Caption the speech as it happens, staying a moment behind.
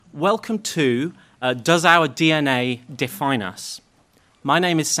Welcome to Does Our DNA Define Us? My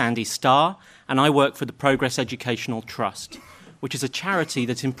name is Sandy Starr, and I work for the Progress Educational Trust, which is a charity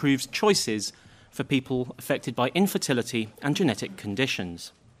that improves choices for people affected by infertility and genetic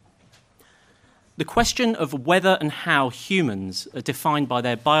conditions. The question of whether and how humans are defined by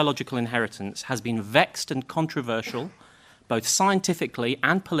their biological inheritance has been vexed and controversial, both scientifically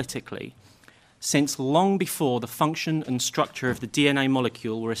and politically, since long before the function and structure of the DNA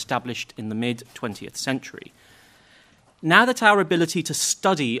molecule were established in the mid-20th century. Now that our ability to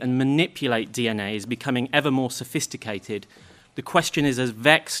study and manipulate DNA is becoming ever more sophisticated, the question is as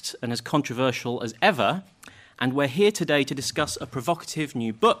vexed and as controversial as ever, and we're here today to discuss a provocative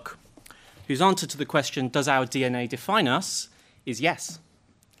new book whose answer to the question, does our DNA define us, is yes.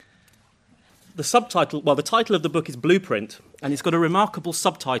 The title of the book is Blueprint, and it's got a remarkable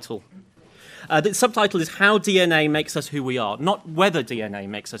subtitle. The subtitle is How DNA Makes Us Who We Are, not whether DNA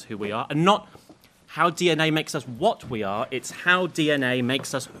makes us who we are, and not how DNA makes us what we are, it's how DNA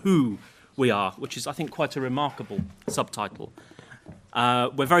makes us who we are, which is, I think, quite a remarkable subtitle.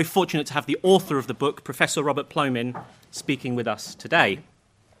 We're very fortunate to have the author of the book, Professor Robert Plomin, speaking with us today.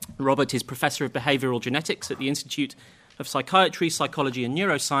 Robert is Professor of Behavioural Genetics at the Institute of Psychiatry, Psychology and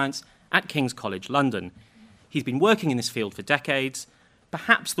Neuroscience at King's College London. He's been working in this field for decades,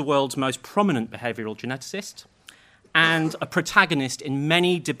 perhaps the world's most prominent behavioural geneticist, and a protagonist in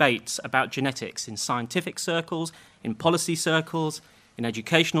many debates about genetics in scientific circles, in policy circles, in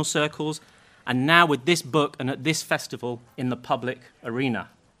educational circles, and now with this book and at this festival in the public arena.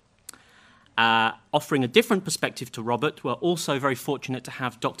 Offering a different perspective to Robert, we're also very fortunate to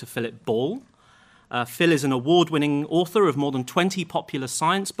have Dr. Philip Ball. Phil is an award-winning author of more than 20 popular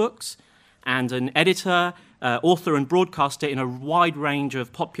science books and an editor, author and broadcaster in a wide range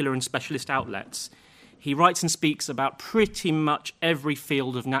of popular and specialist outlets. He writes and speaks about pretty much every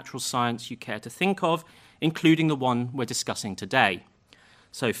field of natural science you care to think of, including the one we're discussing today.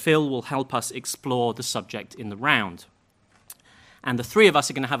 So Phil will help us explore the subject in the round. And the three of us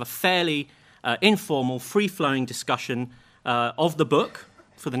are going to have a fairly informal, free-flowing discussion of the book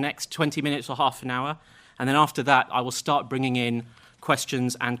for the next 20 minutes or half an hour. And then after that, I will start bringing in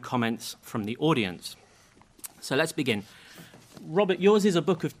questions and comments from the audience. So let's begin. Robert, yours is a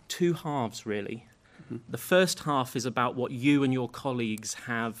book of two halves, really. Mm-hmm. The first half is about what you and your colleagues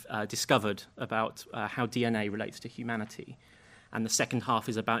have discovered about how DNA relates to humanity. And the second half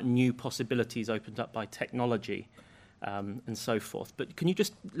is about new possibilities opened up by technology and so forth. But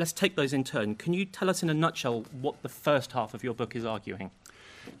let's take those in turn. Can you tell us in a nutshell what the first half of your book is arguing?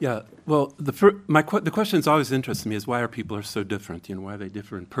 Yeah, well, the question that's always interested me is why are people so different? Why are they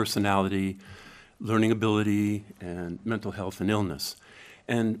different in personality, learning ability, and mental health and illness?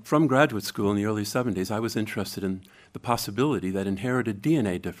 And from graduate school in the early 70s, I was interested in the possibility that inherited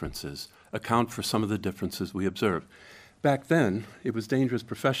DNA differences account for some of the differences we observe. Back then, it was dangerous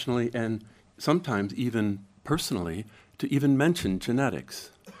professionally and sometimes even personally to even mention genetics.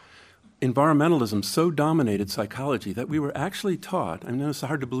 Environmentalism so dominated psychology that we were actually taught, I know it's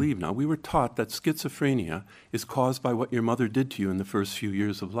hard to believe now, we were taught that schizophrenia is caused by what your mother did to you in the first few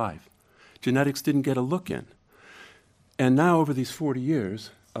years of life. Genetics didn't get a look in. And now, over these 40 years,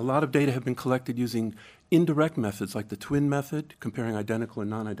 a lot of data have been collected using indirect methods like the twin method, comparing identical and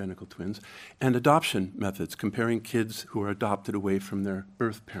non-identical twins, and adoption methods, comparing kids who are adopted away from their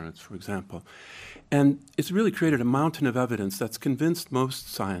birth parents, for example. And it's really created a mountain of evidence that's convinced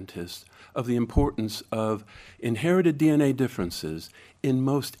most scientists of the importance of inherited DNA differences in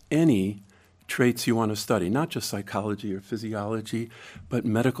most any traits you want to study, not just psychology or physiology, but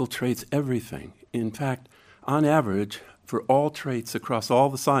medical traits, everything. In fact, on average, for all traits across all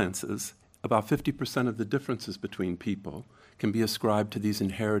the sciences, about 50% of the differences between people can be ascribed to these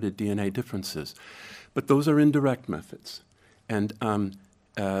inherited DNA differences. But those are indirect methods. And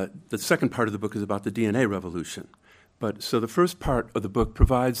the second part of the book is about the DNA revolution. So the first part of the book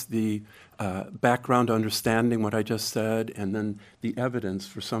provides the background understanding, what I just said, and then the evidence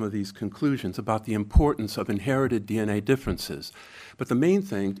for some of these conclusions about the importance of inherited DNA differences. But the main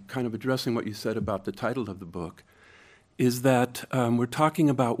thing, kind of addressing what you said about the title of the book, is that we're talking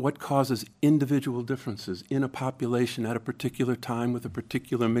about what causes individual differences in a population at a particular time with a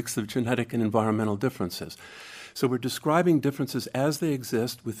particular mix of genetic and environmental differences. So we're describing differences as they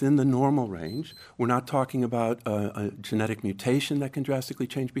exist within the normal range. We're not talking about a genetic mutation that can drastically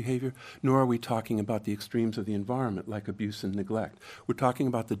change behavior, nor are we talking about the extremes of the environment, like abuse and neglect. We're talking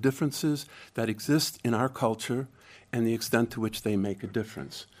about the differences that exist in our culture and the extent to which they make a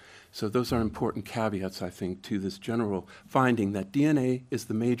difference. So those are important caveats, I think, to this general finding that DNA is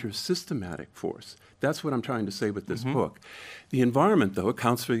the major systematic force. That's what I'm trying to say with this book. The environment, though,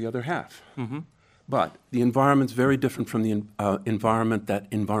 accounts for the other half. But the environment's very different from the environment that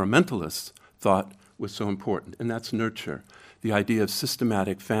environmentalists thought was so important, and that's nurture, the idea of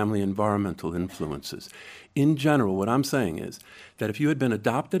systematic family environmental influences. In general, what I'm saying is that if you had been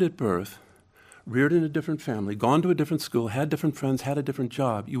adopted at birth, reared in a different family, gone to a different school, had different friends, had a different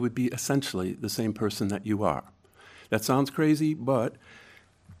job, you would be essentially the same person that you are. That sounds crazy, but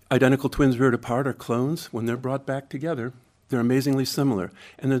identical twins reared apart are clones. When they're brought back together, they're amazingly similar.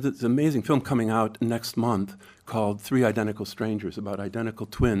 And there's this amazing film coming out next month called Three Identical Strangers, about identical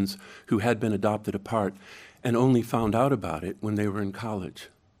twins who had been adopted apart and only found out about it when they were in college.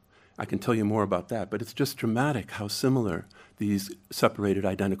 I can tell you more about that, but it's just dramatic how similar these separated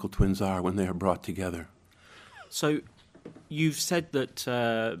identical twins are when they are brought together. So you've said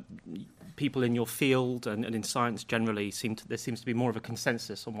that people in your field and in science generally there seems to be more of a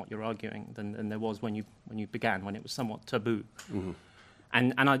consensus on what you're arguing than there was when you began, when it was somewhat taboo.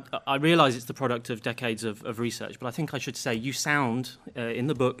 And I realise it's the product of decades of research, but I think I should say you sound in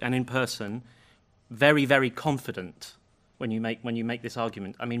the book and in person very, very confident when you make this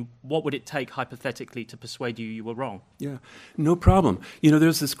argument. I mean, what would it take hypothetically to persuade you were wrong? Yeah, no problem. You know,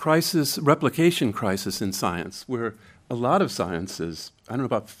 there's this replication crisis in science, where a lot of sciences, I don't know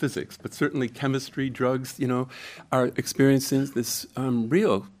about physics, but certainly chemistry, drugs, are experiencing this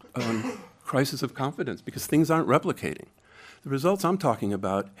real crisis of confidence because things aren't replicating. The results I'm talking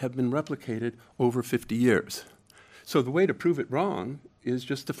about have been replicated over 50 years. So the way to prove it wrong is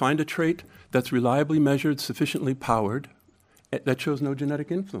just to find a trait that's reliably measured, sufficiently powered, that shows no genetic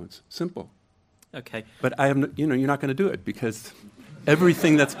influence. Simple. Okay. But you're not going to do it because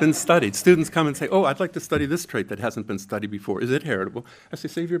everything that's been studied, students come and say, "Oh, I'd like to study this trait that hasn't been studied before. Is it heritable?" I say,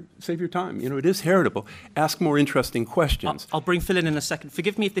 "Save your time. It is heritable. Ask more interesting questions." I'll bring Phil in a second.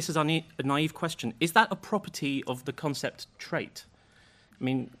 Forgive me if this is a naive question. Is that a property of the concept trait? I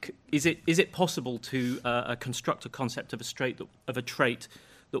mean, is it possible to construct a concept of a trait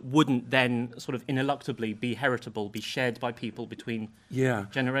that wouldn't then sort of ineluctably be heritable, be shared by people between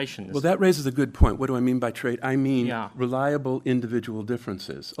generations? Well, that raises a good point. What do I mean by trait? I mean reliable individual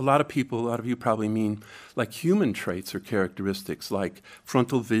differences. A lot of you probably mean like human traits or characteristics like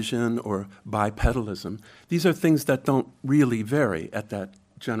frontal vision or bipedalism. These are things that don't really vary at that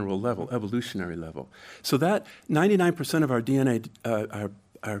general level, evolutionary level. So that 99% of our DNA,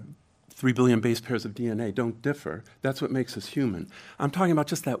 our 3 billion base pairs of DNA don't differ. That's what makes us human. I'm talking about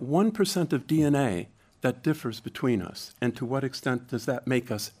just that 1% of DNA that differs between us. And to what extent does that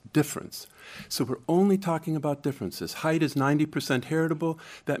make us different? So we're only talking about differences. Height is 90% heritable.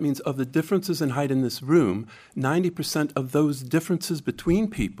 That means of the differences in height in this room, 90% of those differences between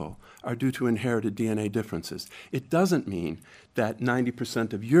people are due to inherited DNA differences. It doesn't mean that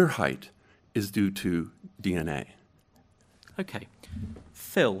 90% of your height is due to DNA. Okay.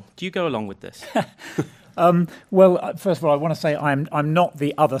 Phil, do you go along with this? Well, first of all, I want to say I'm not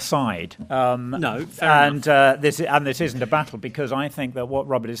the other side. No, fair enough. This isn't a battle, because I think that what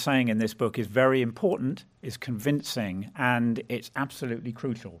Robert is saying in this book is very important, is convincing, and it's absolutely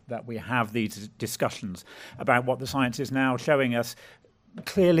crucial that we have these discussions about what the science is now showing us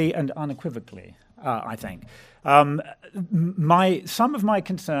clearly and unequivocally, I think. Some of my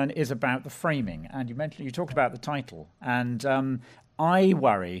concern is about the framing, and you talked about the title, and I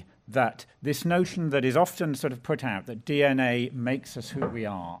worry that this notion that is often sort of put out, that DNA makes us who we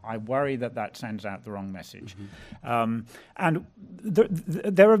are, I worry that sends out the wrong message. And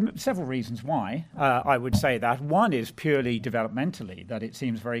there are several reasons why I would say that. One is purely developmentally, that it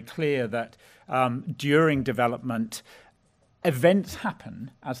seems very clear that during development, events happen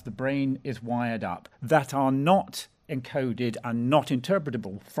as the brain is wired up that are not encoded and not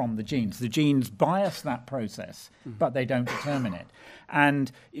interpretable from the genes. The genes bias that process, but they don't determine it.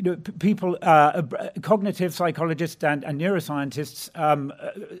 And people, cognitive psychologists and neuroscientists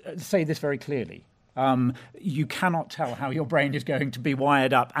say this very clearly. You cannot tell how your brain is going to be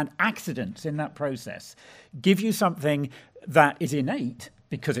wired up, and accidents in that process give you something that is innate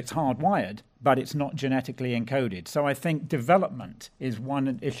because it's hardwired, but it's not genetically encoded. So I think development is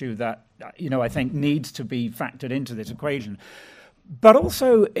one issue that I think needs to be factored into this equation. But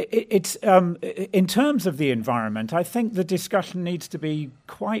also, it's in terms of the environment, I think the discussion needs to be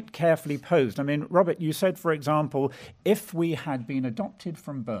quite carefully posed. I mean, Robert, you said, for example, if we had been adopted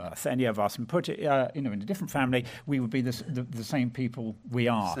from birth, any of us, and put it in a different family, we would be the same people we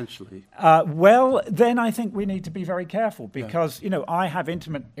are. Essentially. Well, then I think we need to be very careful because, I have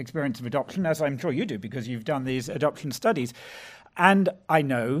intimate experience of adoption, as I'm sure you do, because you've done these adoption studies. And I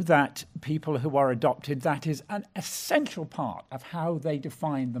know that people who are adopted, that is an essential part of how they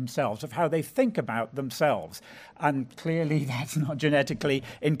define themselves, of how they think about themselves. And clearly that's not genetically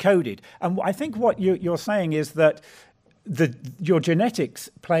encoded. And I think what you're saying is that your genetics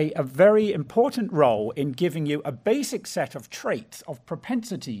play a very important role in giving you a basic set of traits, of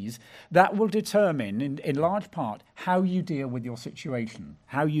propensities that will determine, in large part, how you deal with your situation,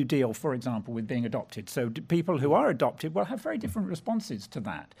 how you deal, for example, with being adopted. So people who are adopted will have very different responses to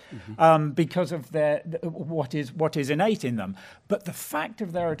that because of what is innate in them. But the fact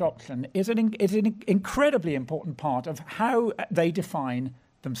of their adoption is an incredibly important part of how they define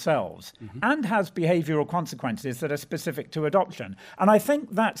themselves and has behavioral consequences that are specific to adoption. And I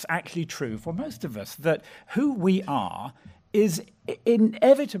think that's actually true for most of us, that who we are is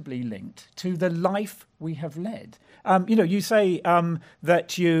inevitably linked to the life we have led. You say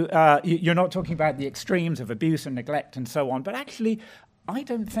that you're not talking about the extremes of abuse and neglect and so on, but actually I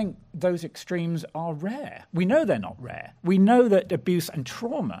don't think those extremes are rare. We know they're not rare. We know that abuse and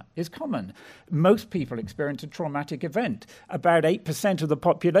trauma is common. Most people experience a traumatic event. About 8% of the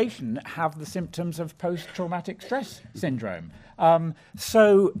population have the symptoms of post-traumatic stress syndrome.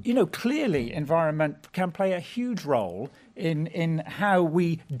 So, clearly environment can play a huge role in how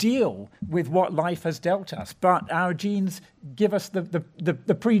we deal with what life has dealt us. But our genes give us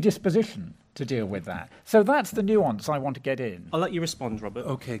the predisposition to deal with that. So that's the nuance I want to get in. I'll let you respond, Robert.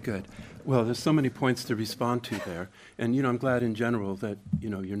 Okay, good. Well, there's so many points to respond to there. And, I'm glad in general that,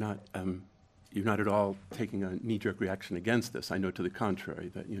 you're not at all taking a knee-jerk reaction against this. I know to the contrary,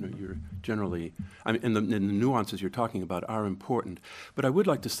 that, you're generally, and the nuances you're talking about are important. But I would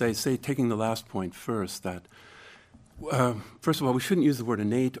like to say taking the last point first, that first of all, we shouldn't use the word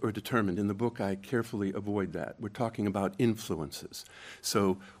innate or determined. In the book, I carefully avoid that. We're talking about influences.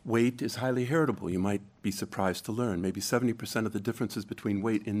 So weight is highly heritable. You might be surprised to learn. Maybe 70% of the differences between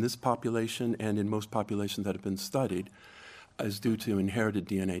weight in this population and in most populations that have been studied is due to inherited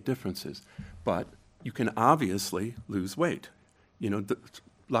DNA differences. But you can obviously lose weight.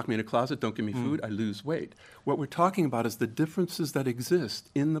 Lock me in a closet, don't give me food, I lose weight. What we're talking about is the differences that exist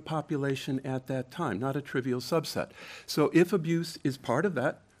in the population at that time, not a trivial subset. So if abuse is part of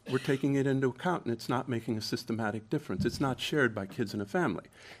that, we're taking it into account, and it's not making a systematic difference. It's not shared by kids in a family.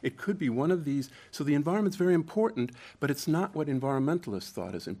 It could be one of these. So the environment's very important, but it's not what environmentalists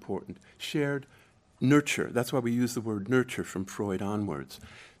thought is important. Shared nurture. That's why we use the word nurture from Freud onwards.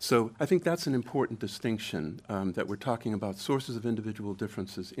 So I think that's an important distinction, that we're talking about sources of individual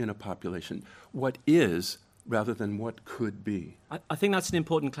differences in a population. What is rather than what could be. I think that's an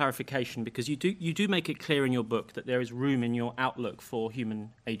important clarification because you do make it clear in your book that there is room in your outlook for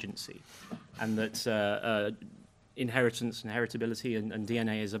human agency and that inheritance and heritability and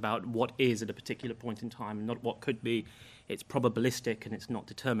DNA is about what is at a particular point in time and not what could be. It's probabilistic and it's not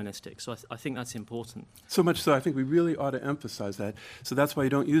deterministic. So I think that's important. So much so, I think we really ought to emphasize that. So that's why you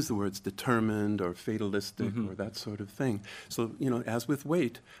don't use the words determined or fatalistic or that sort of thing. So, as with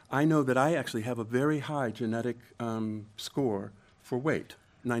weight, I know that I actually have a very high genetic score for weight,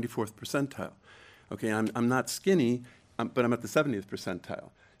 94th percentile. Okay, I'm not skinny, but I'm at the 70th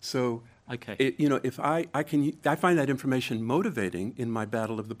percentile. So, okay. If I find that information motivating in my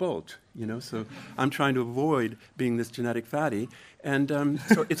battle of the bulge, so I'm trying to avoid being this genetic fatty. And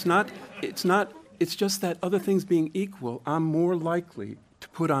so it's just that other things being equal, I'm more likely to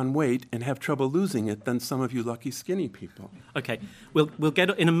put on weight and have trouble losing it than some of you lucky skinny people. Okay, we'll get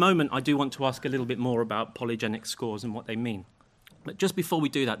in a moment. I do want to ask a little bit more about polygenic scores and what they mean. But just before we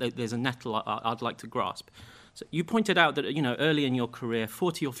do that, there's a nettle I'd like to grasp. So you pointed out that, early in your career,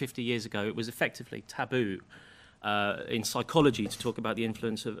 40 or 50 years ago, it was effectively taboo in psychology to talk about the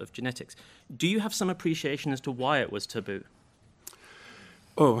influence of genetics. Do you have some appreciation as to why it was taboo?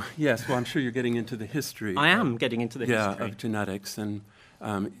 Oh, yes. Well, I'm sure you're getting into the history. I am getting into the history. Of genetics. And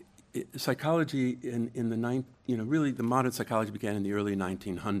psychology really the modern psychology began in the early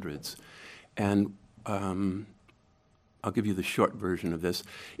 1900s. And I'll give you the short version of this.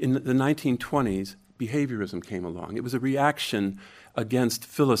 In the 1920s, behaviorism came along. It was a reaction against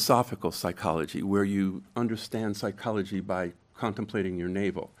philosophical psychology, where you understand psychology by contemplating your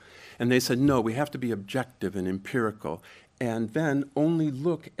navel. And they said, no, we have to be objective and empirical, and then only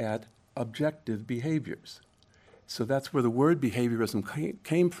look at objective behaviors. So that's where the word behaviorism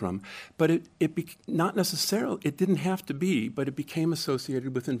came from. But not necessarily, it didn't have to be, but it became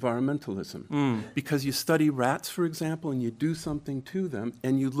associated with environmentalism. Because you study rats, for example, and you do something to them,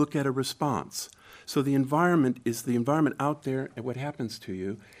 and you look at a response. So the environment is the environment out there and what happens to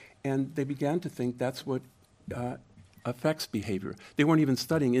you. And they began to think that's what affects behavior. They weren't even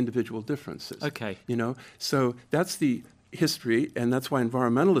studying individual differences. Okay. So that's the history, and that's why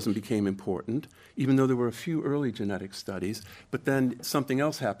environmentalism became important, even though there were a few early genetic studies. But then something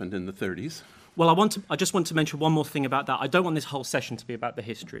else happened in the 30s. Well, I just want to mention one more thing about that. I don't want this whole session to be about the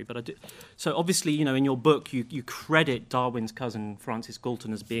history, but I do. So obviously, in your book, you credit Darwin's cousin, Francis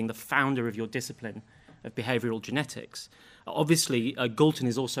Galton, as being the founder of your discipline of behavioral genetics. Obviously, Galton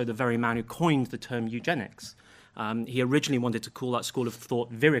is also the very man who coined the term eugenics. He originally wanted to call that school of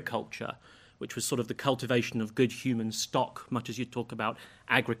thought viriculture, which was sort of the cultivation of good human stock, much as you talk about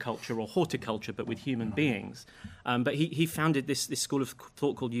agriculture or horticulture, but with human beings. But he founded this school of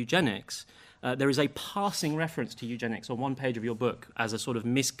thought called eugenics. There is a passing reference to eugenics on one page of your book as a sort of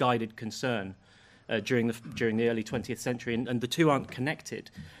misguided concern during the early 20th century, and the two aren't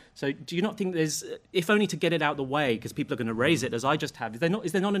connected. So do you not think there's, if only to get it out of the way, because people are going to raise it, as I just have,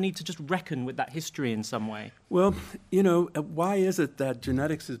 is there not a need to just reckon with that history in some way? Well, why is it that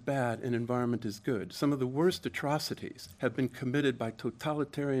genetics is bad and environment is good? Some of the worst atrocities have been committed by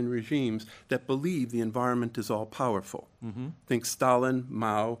totalitarian regimes that believe the environment is all-powerful. Mm-hmm. Think Stalin,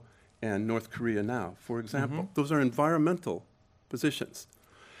 Mao, and North Korea now, for example. Mm-hmm. Those are environmental positions.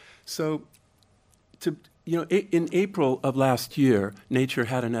 So, in April of last year, Nature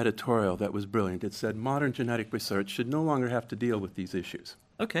had an editorial that was brilliant. It said modern genetic research should no longer have to deal with these issues.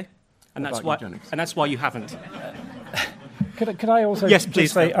 Okay, and that's why you haven't. Could I also just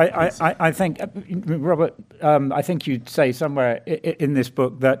say, I think, Robert, I think you'd say somewhere in this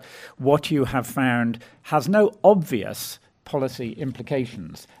book that what you have found has no obvious policy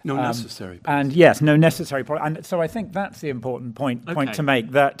implications. No necessary. And yes, no necessary policy. And so I think that's the important point to make,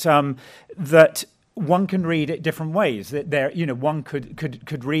 that one can read it different ways. That one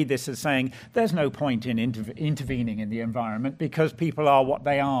could read this as saying there's no point in intervening in the environment because people are what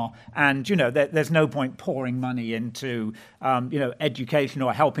they are, and there's no point pouring money into education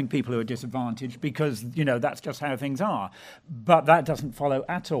or helping people who are disadvantaged because that's just how things are. But that doesn't follow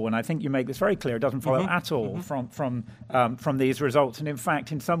at all, and I think you make this very clear. It doesn't follow at all from these results, and in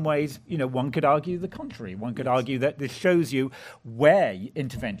fact, in some ways, one could argue the contrary. One could argue that this shows you where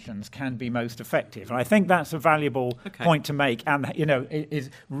interventions can be most effective. And I think that's a valuable point to make, and it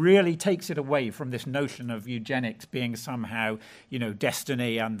really takes it away from this notion of eugenics being somehow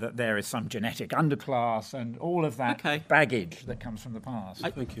destiny, and that there is some genetic underclass and all of that baggage that comes from the past.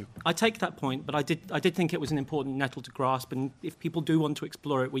 Thank you. I take that point, but I did think it was an important nettle to grasp, and if people do want to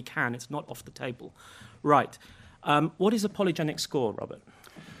explore it, we can. It's not off the table. Right. What is a polygenic score, Robert?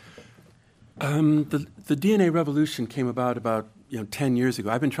 The DNA revolution came about 10 years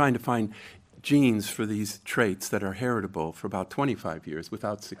ago. I've been trying to find genes for these traits that are heritable for about 25 years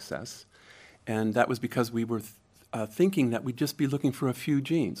without success. And that was because we were thinking that we'd just be looking for a few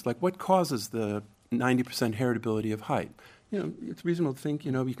genes. Like, what causes the 90% heritability of height? It's reasonable to think,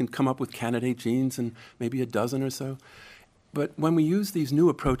 you can come up with candidate genes and maybe a dozen or so. But when we use these new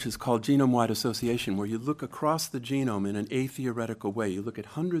approaches called genome-wide association, where you look across the genome in an atheoretical way, you look at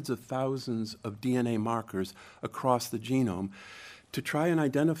hundreds of thousands of DNA markers across the genome, to try and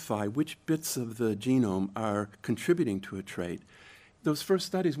identify which bits of the genome are contributing to a trait. Those first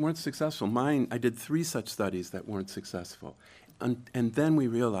studies weren't successful. I did 3 such studies that weren't successful. And then we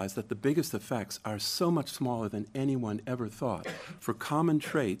realized that the biggest effects are so much smaller than anyone ever thought. For common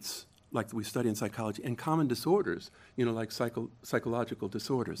traits, like we study in psychology, and common disorders, like psychological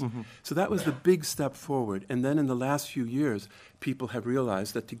disorders. Mm-hmm. So that was the big step forward. And then in the last few years, people have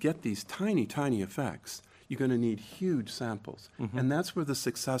realized that to get these tiny, tiny effects, you're going to need huge samples. Mm-hmm. And that's where the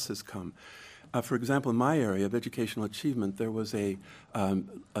successes come. For example, in my area of educational achievement, there was a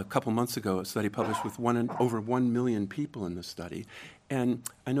couple months ago a study published with over 1 million people in the study. And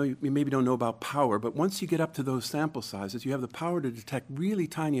I know you maybe don't know about power, but once you get up to those sample sizes, you have the power to detect really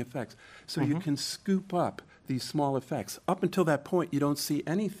tiny effects. So you can scoop up these small effects. Up until that point, you don't see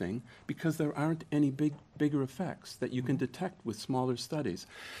anything because there aren't any bigger effects that you can detect with smaller studies.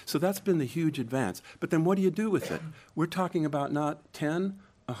 So that's been the huge advance. But then what do you do with it? We're talking about not 10,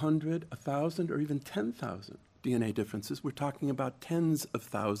 100, 1,000, or even 10,000 DNA differences. We're talking about tens of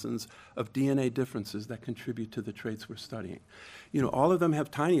thousands of DNA differences that contribute to the traits we're studying. All of them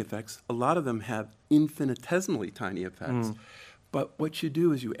have tiny effects. A lot of them have infinitesimally tiny effects. But what you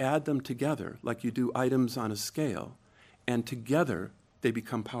do is you add them together, like you do items on a scale, and together they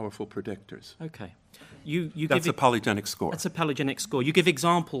become powerful predictors. Okay. That's a polygenic score. That's a polygenic score. You give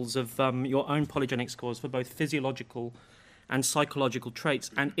examples of your own polygenic scores for both physiological and psychological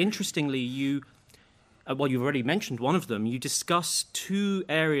traits. And interestingly, you've already mentioned one of them. You discuss two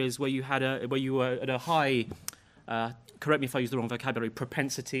areas where you were at a high, correct me if I use the wrong vocabulary,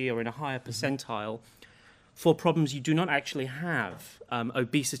 propensity or in a higher percentile for problems you do not actually have,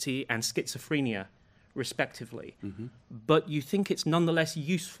 obesity and schizophrenia, respectively. Mm-hmm. But you think it's nonetheless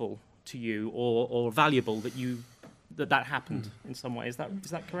useful to you or valuable that happened in some way. Is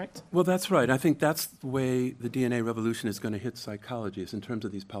that correct? Well, that's right. I think that's the way the DNA revolution is going to hit psychology, is in terms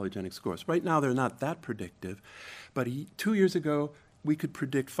of these polygenic scores. Right now, they're not that predictive, but 2 years ago, we could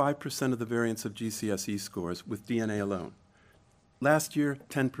predict 5% of the variance of GCSE scores with DNA alone. Last year,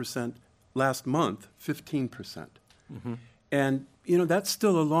 10%. Last month, 15%. Mm-hmm. And, that's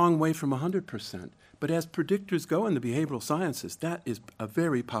still a long way from 100%. But as predictors go in the behavioral sciences, that is a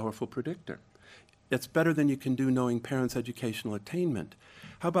very powerful predictor. It's better than you can do knowing parents' educational attainment.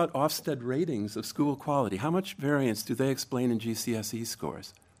 How about Ofsted ratings of school quality? How much variance do they explain in GCSE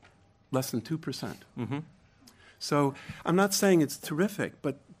scores? Less than 2%. Mm-hmm. So I'm not saying it's terrific,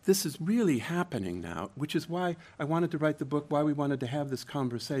 but this is really happening now, which is why I wanted to write the book, why we wanted to have this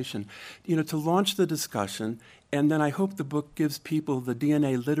conversation, to launch the discussion, and then I hope the book gives people the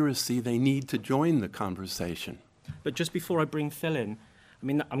DNA literacy they need to join the conversation. But just before I bring Phil in,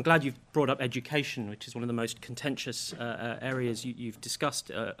 I'm glad you've brought up education, which is one of the most contentious areas you've discussed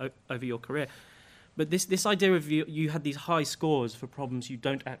over your career. But this idea of you had these high scores for problems you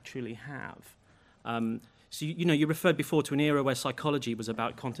don't actually have. So, you referred before to an era where psychology was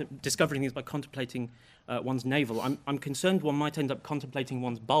about discovering things by contemplating one's navel. I'm concerned one might end up contemplating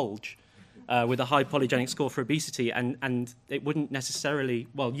one's bulge with a high polygenic score for obesity, and it wouldn't necessarily,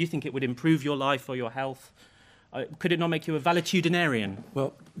 you think it would improve your life or your health. Could it not make you a valetudinarian?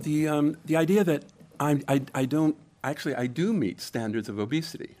 Well, the idea that I do meet standards of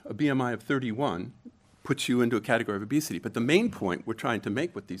obesity. A BMI of 31 puts you into a category of obesity. But the main point we're trying to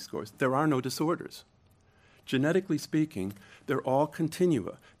make with these scores, there are no disorders. Genetically speaking, they're all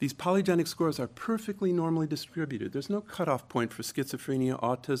continua. These polygenic scores are perfectly normally distributed. There's no cutoff point for schizophrenia,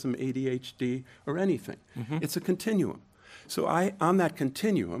 autism, ADHD, or anything. Mm-hmm. It's a continuum. So on that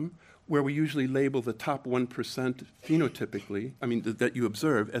continuum, where we usually label the top 1% phenotypically, that you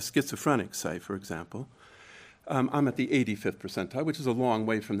observe as schizophrenic, say, for example, I'm at the 85th percentile, which is a long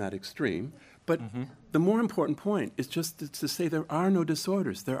way from that extreme. But the more important point is just to say there are no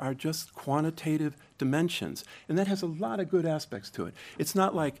disorders. There are just quantitative dimensions. And that has a lot of good aspects to it. It's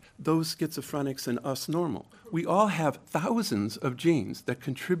not like those schizophrenics and us normal. We all have thousands of genes that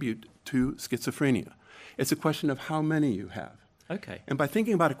contribute to schizophrenia. It's a question of how many you have. Okay. And by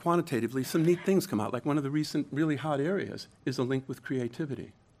thinking about it quantitatively, some neat things come out. Like one of the recent really hot areas is a link with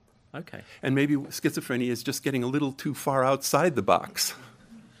creativity. Okay. And maybe schizophrenia is just getting a little too far outside the box.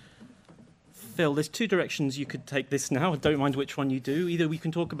 Phil, there's two directions you could take this now. I don't mind which one you do. Either we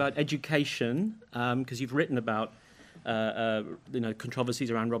can talk about education, because you've written about controversies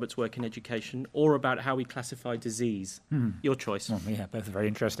around Robert's work in education, or about how we classify disease. Your choice. Well, yeah, both are very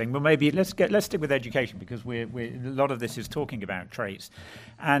interesting. Well, maybe let's stick with education, because a lot of this is talking about traits,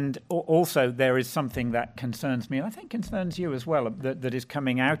 and also there is something that concerns me, and I think concerns you as well, that is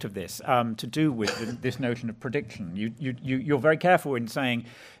coming out of this to do with this notion of prediction. You're very careful in saying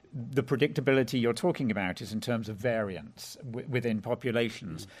the predictability you're talking about is in terms of variance within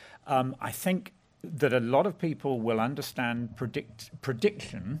populations. I think that a lot of people will understand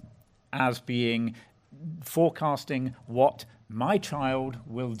prediction as being forecasting what my child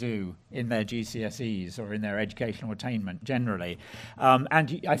will do in their GCSEs or in their educational attainment generally.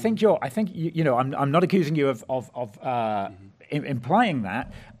 And I think I'm not accusing you of implying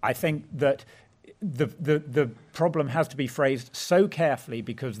that. I think that the problem has to be phrased so carefully,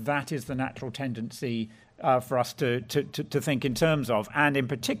 because that is the natural tendency for us to think in terms of. And in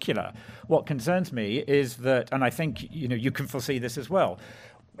particular, what concerns me is that, and I think you can foresee this as well,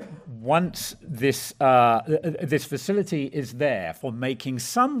 once this facility is there for making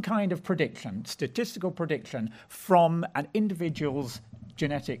some kind of prediction, statistical prediction from an individual's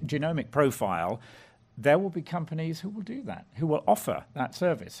genomic profile, there will be companies who will do that, who will offer that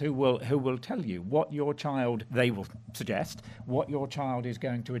service, who will tell you what your child, they will suggest, what your child is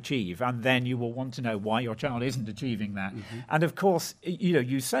going to achieve, and then you will want to know why your child isn't achieving that. Mm-hmm. And of course,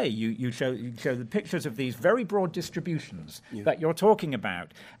 you show the pictures of these very broad distributions that you're talking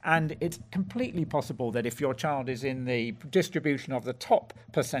about, and it's completely possible that if your child is in the distribution of the top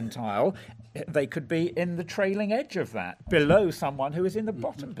percentile, they could be in the trailing edge of that, below someone who is in the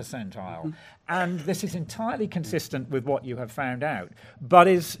bottom percentile. And this is is entirely consistent with what you have found out, but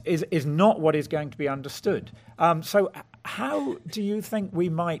is not what is going to be understood. So how do you think we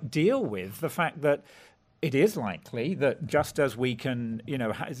might deal with the fact that it is likely that just as we can,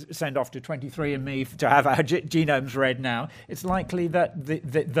 send off to 23andMe to have our genomes read now, it's likely that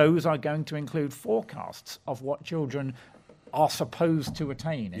those are going to include forecasts of what children are supposed to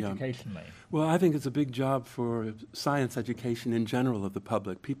attain educationally? Well, I think it's a big job for science education in general of the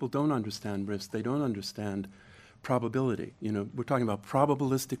public. People don't understand risk. They don't understand probability. We're talking about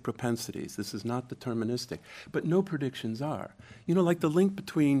probabilistic propensities. This is not deterministic. But no predictions are. Like the link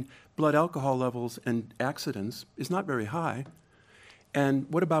between blood alcohol levels and accidents is not very high. And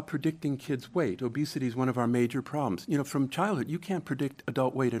what about predicting kids' weight? Obesity is one of our major problems. From childhood, you can't predict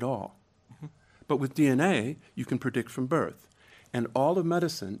adult weight at all. But with DNA, you can predict from birth. And all of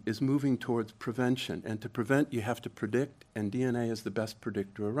medicine is moving towards prevention. And to prevent, you have to predict, and DNA is the best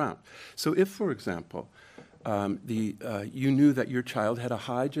predictor around. So if, for example, you knew that your child had a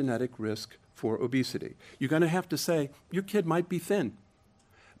high genetic risk for obesity, you're going to have to say, your kid might be thin,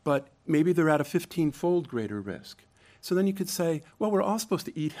 but maybe they're at a 15-fold greater risk. So then you could say, well, we're all supposed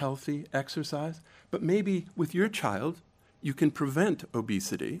to eat healthy, exercise, but maybe with your child, you can prevent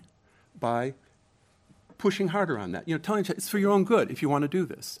obesity by pushing harder on that. Telling you it's for your own good if you want to do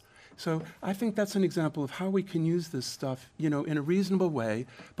this. So I think that's an example of how we can use this stuff, in a reasonable way,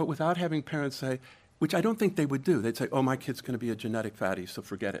 but without having parents say, which I don't think they would do. They'd say, oh, my kid's going to be a genetic fatty, so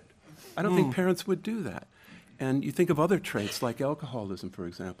forget it. I don't think parents would do that. And you think of other traits like alcoholism, for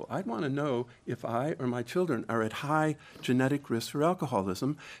example. I'd want to know if I or my children are at high genetic risk for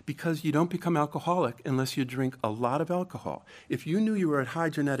alcoholism, because you don't become alcoholic unless you drink a lot of alcohol. If you knew you were at high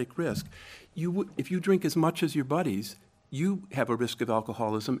genetic risk, if you drink as much as your buddies, you have a risk of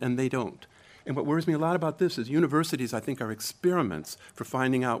alcoholism and they don't. And what worries me a lot about this is universities, I think, are experiments for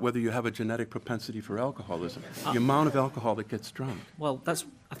finding out whether you have a genetic propensity for alcoholism, the amount of alcohol that gets drunk. Well,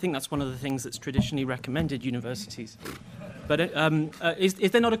 I think that's one of the things that's traditionally recommended universities. But is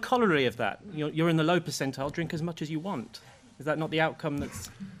there not a corollary of that? You're in the low percentile, drink as much as you want. Is that not the outcome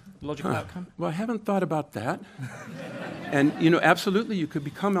that's the logical outcome? Well, I haven't thought about that. And, absolutely you could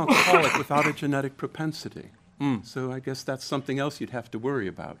become alcoholic without a genetic propensity. So I guess that's something else you'd have to worry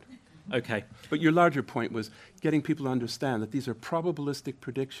about. Okay. But your larger point was getting people to understand that these are probabilistic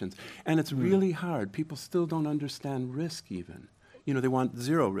predictions. And it's really hard. People still don't understand risk even. They want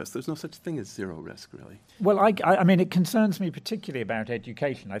zero risk. There's no such thing as zero risk, really. Well, I mean, it concerns me particularly about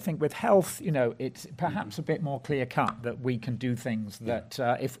education. I think with health, it's perhaps a bit more clear-cut that we can do things that,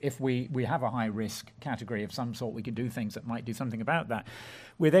 if we have a high-risk category of some sort, we can do things that might do something about that.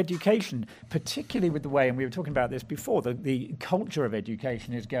 With education, particularly with the way, and we were talking about this before, the culture of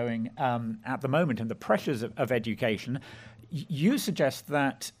education is going at the moment, and the pressures of education, you suggest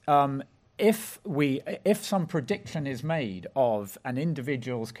that if some prediction is made of an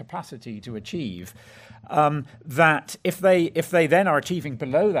individual's capacity to achieve, that if they then are achieving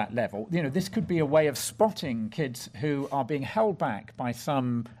below that level, this could be a way of spotting kids who are being held back by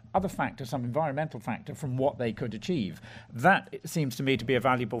some other factor, some environmental factor, from what they could achieve. That seems to me to be a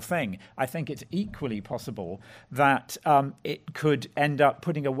valuable thing. I think it's equally possible that it could end up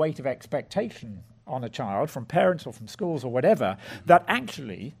putting a weight of expectation on a child from parents or from schools or whatever that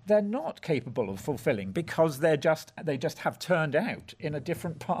actually they're not capable of fulfilling because they just have turned out in a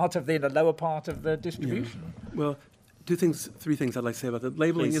different part of in a lower part of the distribution. Yeah. Well, three things I'd like to say about that.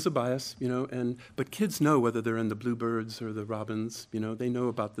 Labeling is a bias, but kids know whether they're in the Bluebirds or the Robins, they know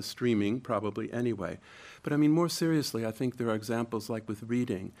about the streaming probably anyway. But I mean, more seriously, I think there are examples like with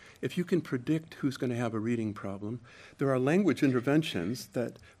reading. If you can predict who's going to have a reading problem, there are language interventions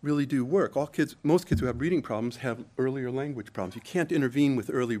that really do work. Most kids who have reading problems have earlier language problems. You can't intervene with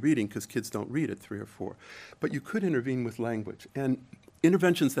early reading because kids don't read at 3 or 4. But you could intervene with language. And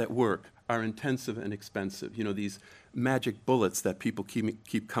interventions that work are intensive and expensive. These magic bullets that people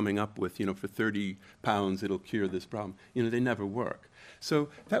keep coming up with, for 30 pounds it'll cure this problem. They never work. So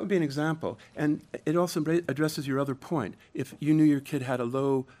that would be an example. And it also addresses your other point. If you knew your kid had a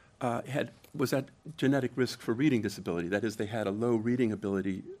low, was at genetic risk for reading disability, that is, they had a low reading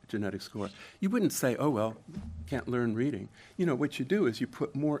ability genetic score, you wouldn't say, oh, well, can't learn reading. What you do is you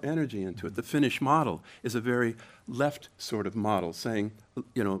put more energy into it. The Finnish model is a very left sort of model, saying,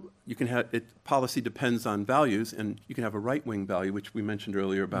 you can have policy depends on values, and you can have a right-wing value, which we mentioned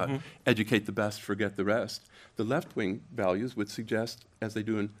earlier about educate the best, forget the rest. The left-wing values would suggest, as they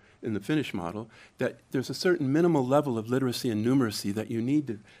do in the Finnish model, that there's a certain minimal level of literacy and numeracy that you need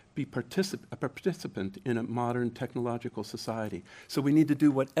to participant in a modern technological society. So we need to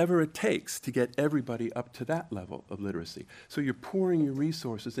do whatever it takes to get everybody up to that level of literacy. So you're pouring your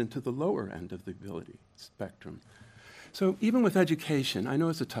resources into the lower end of the ability spectrum. So even with education, I know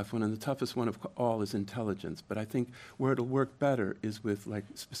it's a tough one, and the toughest one of all is intelligence, but I think where it'll work better is with like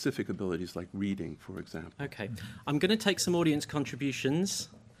specific abilities like reading, for example. Okay. I'm going to take some audience contributions.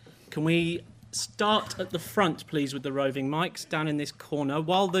 Can we start at the front, please, with the roving mics down in this corner?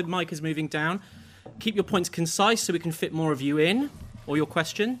 While the mic is moving down, keep your points concise so we can fit more of you in, or your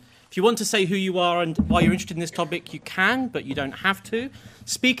question. If you want to say who you are and why you're interested in this topic, you can, but you don't have to.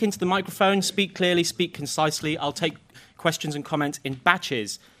 Speak into the microphone, speak clearly, speak concisely. I'll take questions and comments in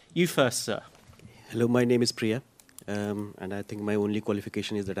batches. You first, sir. Hello, my name is Priya, and I think my only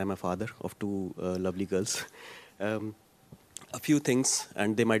qualification is that I'm a father of two lovely girls. A few things,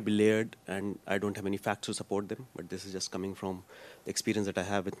 and they might be layered, and I don't have any facts to support them, but this is just coming from the experience that I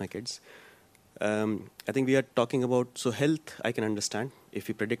have with my kids. I think we are talking about, so health, I can understand. If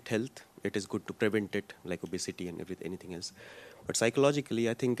we predict health, it is good to prevent it, like obesity and anything else. But psychologically,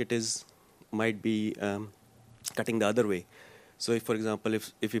 I think it might be cutting the other way. So if, for example,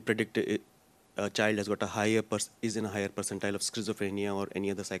 if we predict a child has got is in a higher percentile of schizophrenia or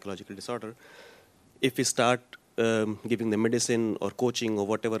any other psychological disorder, if we start giving them medicine or coaching or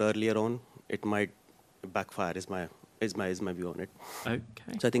whatever earlier on, it might backfire, is my view on it. Okay.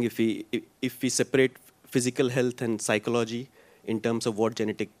 So I think if we separate physical health and psychology in terms of what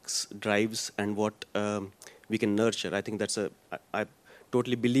genetics drives and what we can nurture, I think I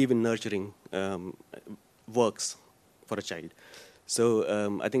totally believe in nurturing works for a child.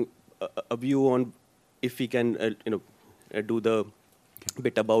 So I think a view on if we can do the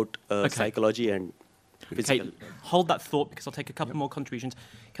bit about psychology and physical. Okay, hold that thought because I'll take a couple more contributions.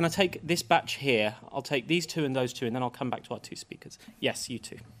 Can I take this batch here? I'll take these two and those two, and then I'll come back to our two speakers. Yes, you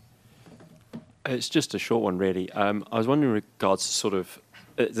two. It's just a short one, really. I was wondering in regards to sort of,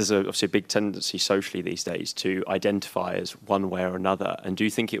 there's obviously a big tendency socially these days to identify as one way or another, and do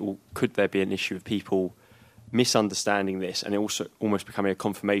you think could there be an issue of people misunderstanding this and it also almost becoming a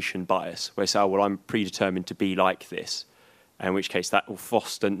confirmation bias where they say, oh, well, I'm predetermined to be like this, and in which case that will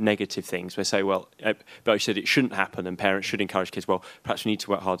foster negative things. They say, well, but you said it shouldn't happen and parents should encourage kids, well, perhaps we need to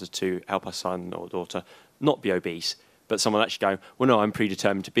work harder to help our son or daughter not be obese. But someone actually going, well, no, I'm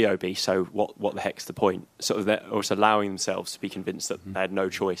predetermined to be obese, so what the heck's the point? Sort of they're also allowing themselves to be convinced that they had no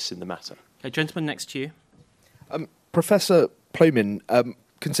choice in the matter. Okay, gentleman next to you. Professor Plomin,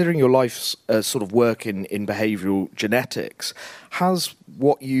 considering your life's sort of work in behavioural genetics, has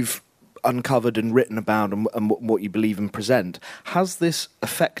what you've uncovered and written about and what you believe and present, has this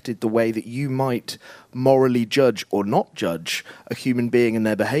affected the way that you might morally judge or not judge a human being and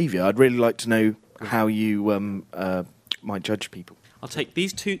their behaviour? I'd really like to know how you might judge people. I'll take the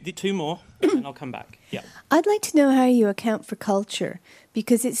two more, and I'll come back. Yeah. I'd like to know how you account for culture,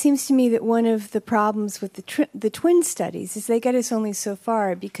 because it seems to me that one of the problems with the twin studies is they get us only so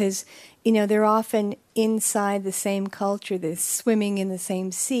far, because they're often inside the same culture, they're swimming in the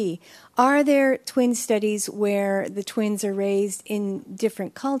same sea. Are there twin studies where the twins are raised in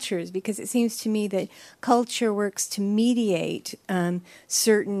different cultures? Because it seems to me that culture works to mediate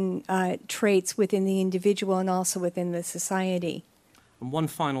certain traits within the individual and also within the society. And one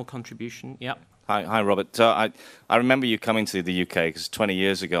final contribution. Yeah. Hi, Robert. I remember you coming to the UK because 20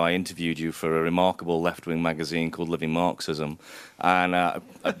 years ago I interviewed you for a remarkable left-wing magazine called Living Marxism, and I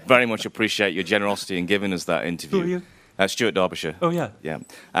very much appreciate your generosity in giving us that interview. Who are you? Stuart Derbyshire. Oh, yeah. Yeah.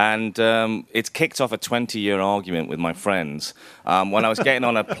 And it's kicked off a 20-year argument with my friends. When I was getting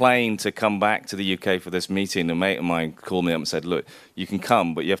on a plane to come back to the UK for this meeting, a mate of mine called me up and said, look, you can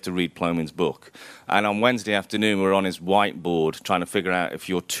come, but you have to read Plomin's book. And on Wednesday afternoon, we were on his whiteboard trying to figure out if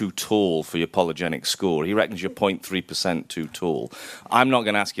you're too tall for your polygenic score. He reckons you're 0.3% too tall. I'm not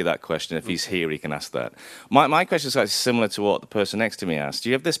going to ask you that question. If he's here, he can ask that. My question is actually similar to what the person next to me asked.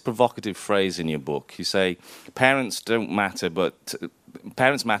 You have this provocative phrase in your book. You say, parents matter, but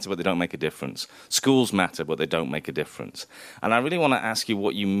they don't make a difference. Schools matter, but they don't make a difference. And I really want to ask you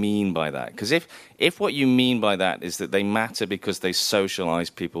what you mean by that. Because if what you mean by that is that they matter because they socialize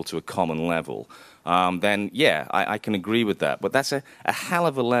people to a common level, then, yeah, I can agree with that. But that's a hell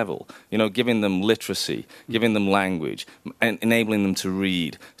of a level, giving them literacy, giving them language, and enabling them to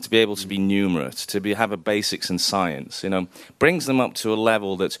read, to be able to be numerate, to have a basics in science, brings them up to a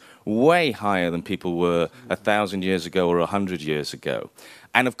level that's way higher than people were 1,000 years ago or 100 years ago. ago.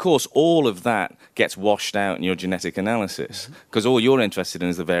 And of course, all of that gets washed out in your genetic analysis because all you're interested in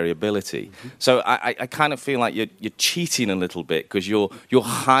is the variability. So I kind of feel like you're cheating a little bit because you're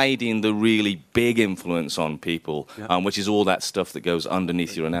hiding the really big influence on people, which is all that stuff that goes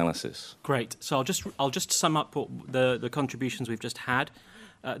underneath your analysis. Great. So I'll just sum up what the contributions we've just had.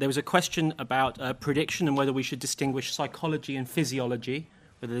 There was a question about prediction and whether we should distinguish psychology and physiology,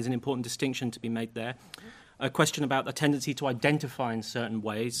 whether there's an important distinction to be made there. A question about the tendency to identify in certain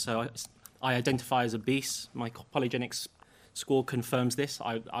ways. So I identify as obese. My polygenic score confirms this.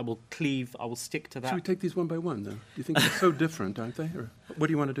 I will stick to that. Should we take these one by one, then? Do you think they're so different, aren't they? Or what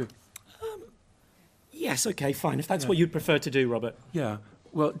do you want to do? Yes, okay, fine. If that's what you'd prefer to do, Robert. Yeah.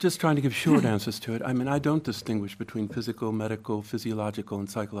 Well, just trying to give short answers to it. I mean, I don't distinguish between physical, medical, physiological, and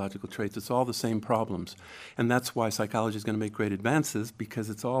psychological traits. It's all the same problems. And that's why psychology is going to make great advances, because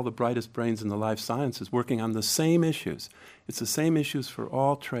it's all the brightest brains in the life sciences working on the same issues. It's the same issues for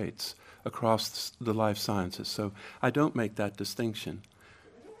all traits across the life sciences. So I don't make that distinction.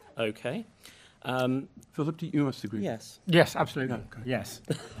 Okay. Philip, you must agree. Yes. Yes, absolutely. Yeah, okay. Yes.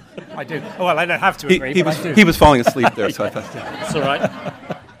 I do. Well, I don't have to agree, but I do. He was falling asleep there, so I thought... That's all right.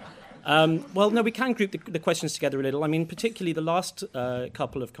 Well, no, we can group the questions together a little. I mean, particularly the last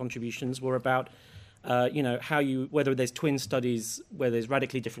couple of contributions were about, whether there's twin studies where there's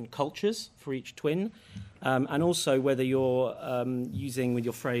radically different cultures for each twin, and also whether you're using with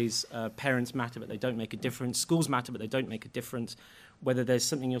your phrase, parents matter but they don't make a difference, schools matter but they don't make a difference, whether there's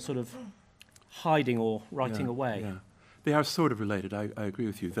something you're sort of hiding or writing away. Yeah. They are sort of related. I agree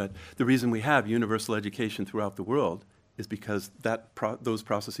with you that the reason we have universal education throughout the world is because those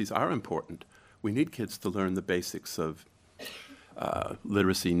processes are important. We need kids to learn the basics of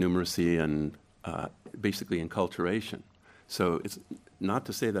literacy, numeracy, and basically enculturation. So it's not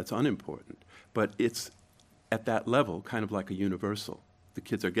to say that's unimportant, but it's at that level kind of like a universal. The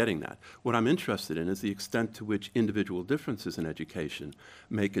kids are getting that. What I'm interested in is the extent to which individual differences in education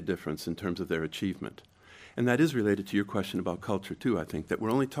make a difference in terms of their achievement. And that is related to your question about culture, too, I think, that we're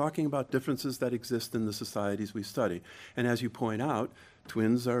only talking about differences that exist in the societies we study. And as you point out,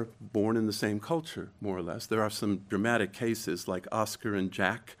 twins are born in the same culture, more or less. There are some dramatic cases like Oscar and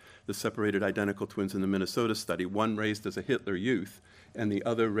Jack, the separated identical twins in the Minnesota study, one raised as a Hitler Youth and the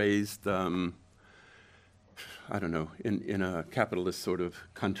other raised... in a capitalist sort of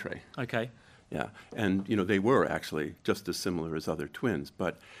country. Okay. Yeah, and they were actually just as similar as other twins,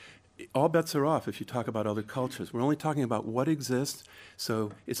 but all bets are off if you talk about other cultures. We're only talking about what exists,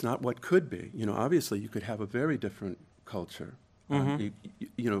 so it's not what could be. Obviously you could have a very different culture.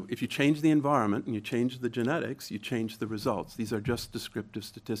 If you change the environment and you change the genetics, you change the results. These are just descriptive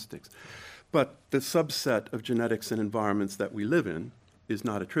statistics. But the subset of genetics and environments that we live in is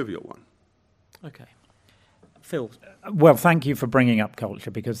not a trivial one. Okay. Phil. Well, thank you for bringing up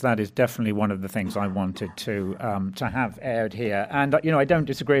culture, because that is definitely one of the things I wanted to have aired here. And I don't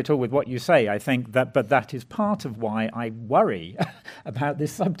disagree at all with what you say. I think but that is part of why I worry about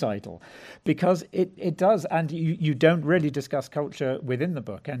this subtitle, because it does, and you don't really discuss culture within the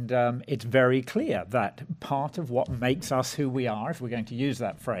book, and it's very clear that part of what makes us who we are, if we're going to use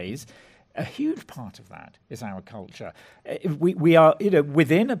that phrase, a huge part of that is our culture. We are,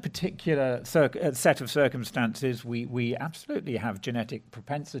 within a particular set of circumstances, we absolutely have genetic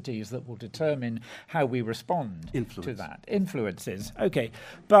propensities that will determine how we respond to that. Influences. Okay,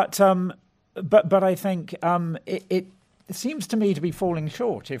 but I think it seems to me to be falling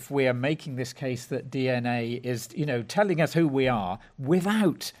short if we are making this case that DNA is, telling us who we are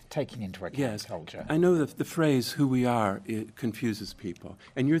without taking into account culture. I know that the phrase "who we are" it confuses people,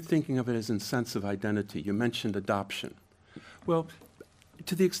 and you're thinking of it as in sense of identity. You mentioned adoption. Well,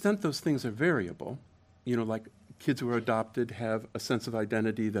 to the extent those things are variable, like kids who are adopted have a sense of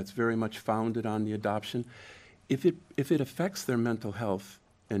identity that's very much founded on the adoption. If it affects their mental health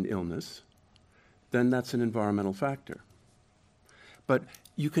and illness, then that's an environmental factor. But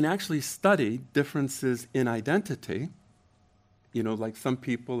you can actually study differences in identity. Like some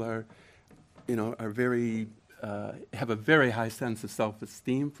people are very have a very high sense of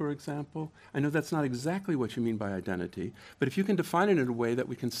self-esteem, for example. I know that's not exactly what you mean by identity, but if you can define it in a way that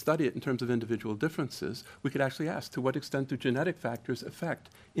we can study it in terms of individual differences, we could actually ask, to what extent do genetic factors affect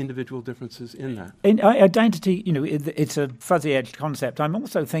individual differences in that? In identity, it's a fuzzy-edged concept. I'm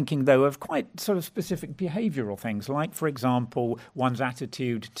also thinking, though, of quite sort of specific behavioural things, like, for example, one's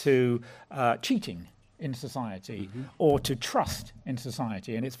attitude to cheating in society or to trust in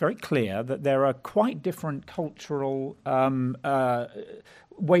society. And it's very clear that there are quite different cultural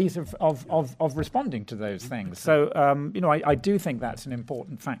ways of responding to those things. So, I do think that's an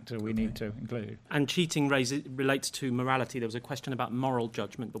important factor we need to include. And cheating relates to morality. There was a question about moral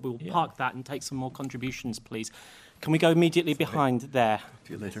judgment, but we'll park that and take some more contributions, please. Can we go immediately behind there?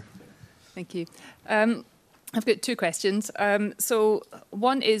 See you later. Thank you. I've got two questions. So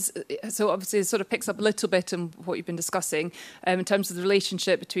one is, obviously it sort of picks up a little bit on what you've been discussing in terms of the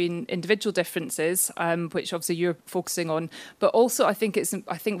relationship between individual differences, which obviously you're focusing on, but also I think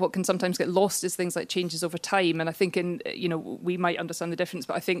what can sometimes get lost is things like changes over time. And I think we might understand the difference,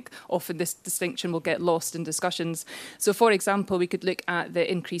 but I think often this distinction will get lost in discussions. So for example, we could look at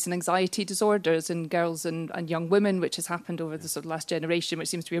the increase in anxiety disorders in girls and young women, which has happened over the sort of last generation, which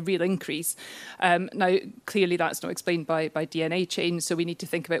seems to be a real increase. Now, clearly that's not explained by DNA change, so we need to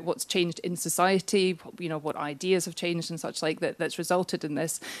think about what's changed in society, what ideas have changed and such like that's resulted in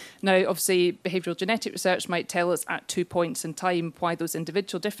this. Now, obviously, behavioural genetic research might tell us at 2 points in time why those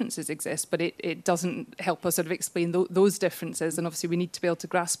individual differences exist, but it doesn't help us sort of explain those differences, and obviously we need to be able to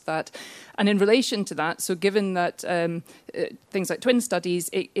grasp that. And in relation to that, so given that things like twin studies,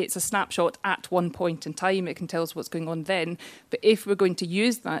 it's a snapshot at 1 point in time, it can tell us what's going on then, but if we're going to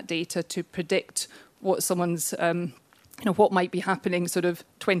use that data to predict what someone's, what might be happening sort of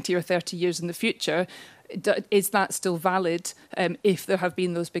 20 or 30 years in the future, is that still valid if there have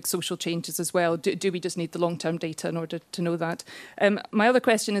been those big social changes as well? Do we just need the long-term data in order to know that? My other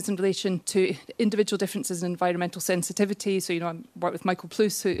question is in relation to individual differences in environmental sensitivity. So, I work with Michael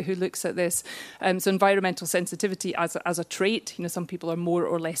Plus, who looks at this. So environmental sensitivity as a trait, some people are more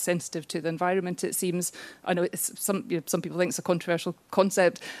or less sensitive to the environment, it seems. I know some people think it's a controversial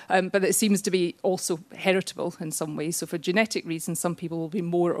concept, but it seems to be also heritable in some ways. So for genetic reasons, some people will be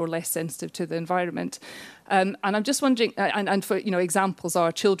more or less sensitive to the environment. And I'm just wondering, and for examples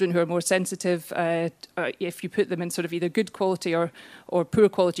are children who are more sensitive. If you put them in sort of either good quality or poor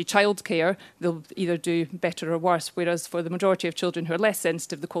quality childcare, they'll either do better or worse. Whereas for the majority of children who are less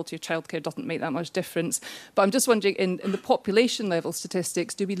sensitive, the quality of childcare doesn't make that much difference. But I'm just wondering, in the population level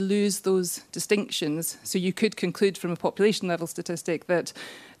statistics, do we lose those distinctions? So you could conclude from a population level statistic that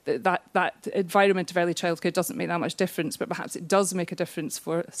environment of early childcare doesn't make that much difference, but perhaps it does make a difference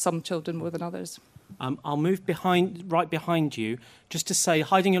for some children more than others. I'll move right behind you, just to say,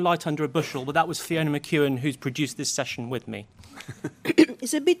 hiding your light under a bushel, but that was Fiona McEwen, who's produced this session with me.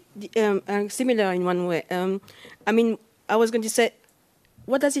 It's a bit similar in one way. I was going to say,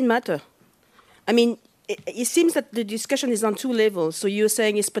 what does it matter? It seems that the discussion is on two levels. So you're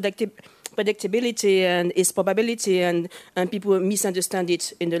saying it's predictability and it's probability, and people misunderstand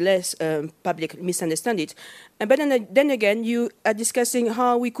it in the less public misunderstand it. But then again, you are discussing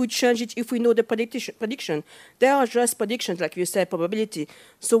how we could change it if we know the prediction. There are just predictions, like you said, probability.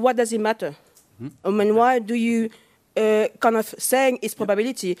 So what does it matter? Why do you kind of saying it's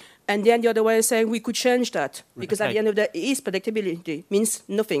probability, and then the other way is saying we could change that? Because at the end of the day, it is predictability, means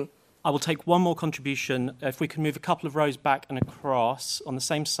nothing. I will take one more contribution. If we can move a couple of rows back and across on the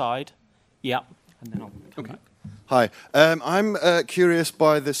same side. Yeah. And then I'll come back. Hi. I'm curious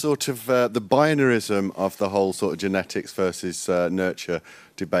by the sort of the binarism of the whole sort of genetics versus nurture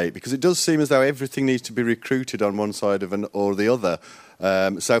debate, because it does seem as though everything needs to be recruited on one side of or the other.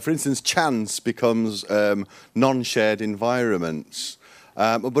 So, for instance, chance becomes non-shared environments.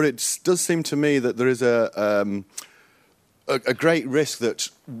 But it does seem to me that there is a great risk that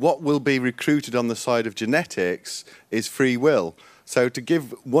what will be recruited on the side of genetics is free will. So to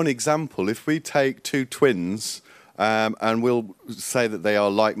give one example, if we take two twins, and we'll say that they are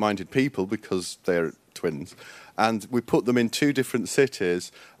like-minded people because they're twins, and we put them in two different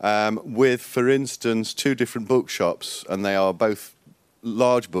cities with, for instance, two different bookshops, and they are both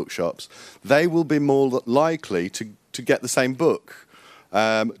large bookshops, they will be more likely to get the same book.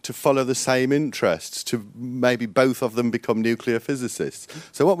 To follow the same interests, to maybe both of them become nuclear physicists.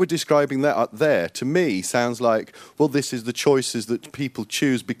 So what we're describing there, to me, sounds like, well, this is the choices that people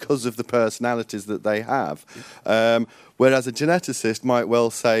choose because of the personalities that they have. Whereas a geneticist might well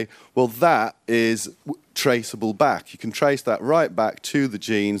say, well, that is traceable back. You can trace that right back to the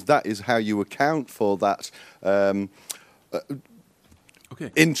genes. That is how you account for that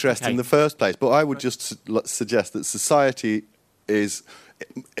interest in the first place. But I would just suggest that society is,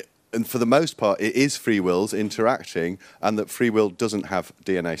 and for the most part, it is free wills interacting, and that free will doesn't have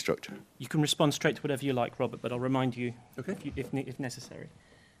DNA structure. You can respond straight to whatever you like, Robert, but I'll remind you if necessary.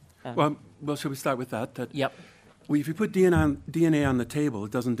 Well, shall we start with that? Yep. If you put DNA on the table,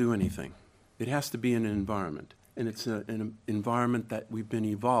 it doesn't do anything. It has to be in an environment. and it's an environment that we've been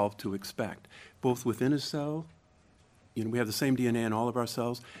evolved to expect, both within a cell. We have the same DNA in all of our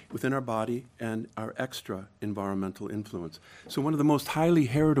cells, within our body, and our extra environmental influence. So one of the most highly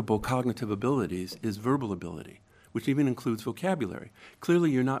heritable cognitive abilities is verbal ability, which even includes vocabulary.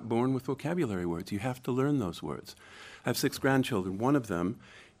 Clearly, you're not born with vocabulary words. You have to learn those words. I have 6 grandchildren. One of them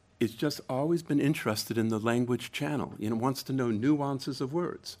is just always been interested in the language channel, wants to know nuances of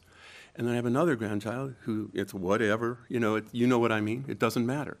words. And then I have another grandchild who, it's whatever, you know what I mean, it doesn't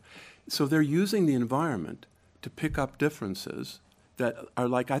matter. So they're using the environment to pick up differences that are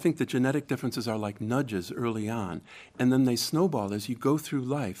like, I think the genetic differences are like nudges early on, and then they snowball as you go through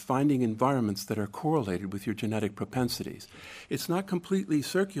life, finding environments that are correlated with your genetic propensities. It's not completely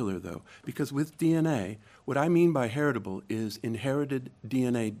circular, though, because with DNA, what I mean by heritable is inherited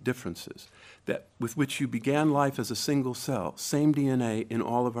DNA differences that with which you began life as a single cell, same DNA in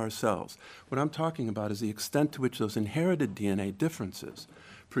all of our cells. What I'm talking about is the extent to which those inherited DNA differences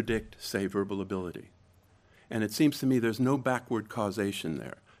predict, say, verbal ability. And it seems to me there's no backward causation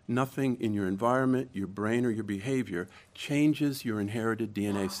there. Nothing in your environment, your brain, or your behavior changes your inherited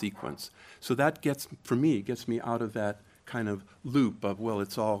DNA sequence. So that gets me out of that kind of loop of, well,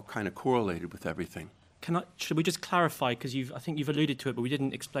 it's all kind of correlated with everything. Should we just clarify, because I think you've alluded to it, but we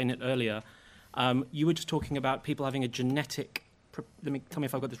didn't explain it earlier. You were just talking about people having a genetic, tell me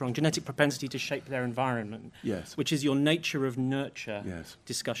if I've got this wrong, genetic propensity to shape their environment. Yes. Which is your nature of nurture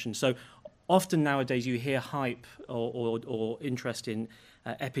discussion. So often nowadays you hear hype or interest in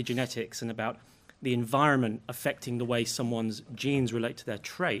epigenetics and about the environment affecting the way someone's genes relate to their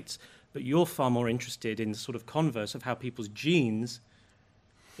traits, but you're far more interested in the sort of converse of how people's genes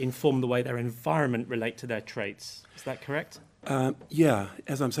inform the way their environment relate to their traits. Is that correct? Yeah,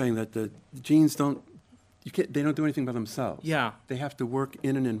 as I'm saying, that the genes they don't do anything by themselves. Yeah. They have to work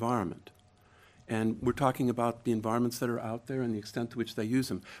in an environment. And we're talking about the environments that are out there and the extent to which they use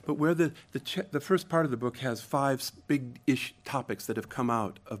them. But where the first part of the book has 5 big-ish topics that have come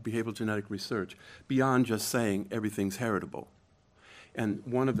out of behavioral genetic research, beyond just saying everything's heritable. And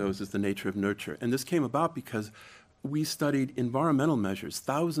one of those is the nature of nurture. And this came about because we studied environmental measures,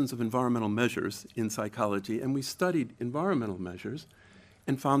 thousands of environmental measures in psychology, and we studied environmental measures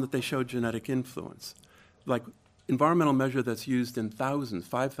and found that they showed genetic influence. Like, environmental measure that's used in 5,000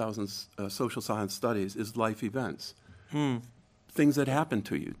 social science studies is life events. Things that happen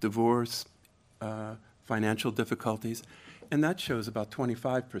to you, divorce, financial difficulties, and that shows about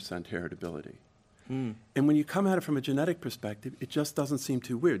 25% heritability. And when you come at it from a genetic perspective, it just doesn't seem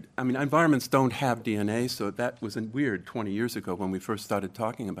too weird. I mean, environments don't have DNA, so that wasn't weird 20 years ago when we first started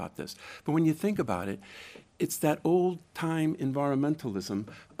talking about this. But when you think about it, it's that old-time environmentalism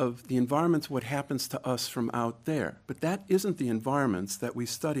of the environment's what happens to us from out there. But that isn't the environments that we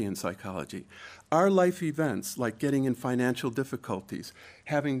study in psychology. Our life events, like getting in financial difficulties,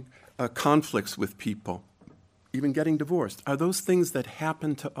 having conflicts with people, even getting divorced, are those things that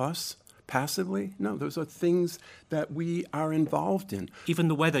happen to us passively? No, those are things that we are involved in. Even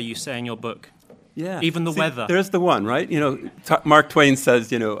the weather, you say in your book. Yeah. Even the weather. There's the one, right? Mark Twain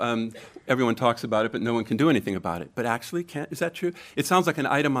says, everyone talks about it, but no one can do anything about it. But actually, is that true? It sounds like an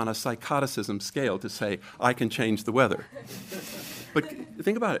item on a psychoticism scale to say, I can change the weather. But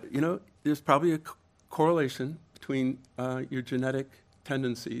think about it. There's probably a correlation between your genetic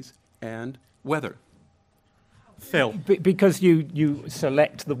tendencies and weather. Phil. Because you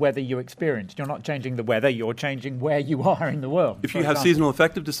select the weather you experience. You're not changing the weather, you're changing where you are in the world. If you have seasonal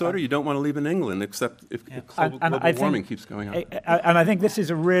affective disorder, you don't want to live in England, except if global warming keeps going on. And I think this is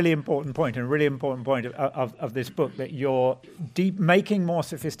a really important point, and a really important point of this book, that you're making more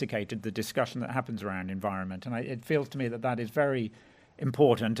sophisticated the discussion that happens around environment. And it feels to me that is very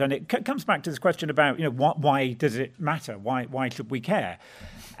important. And it comes back to this question about, why does it matter? Why should we care?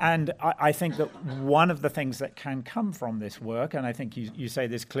 And I think that one of the things that can come from this work, and I think you say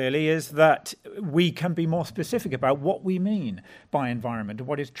this clearly, is that we can be more specific about what we mean by environment and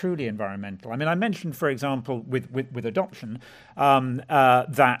what is truly environmental. I mean, I mentioned, for example, with adoption,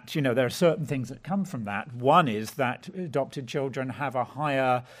 that there are certain things that come from that. One is that adopted children have a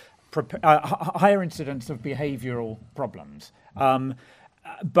higher incidence of behavioural problems.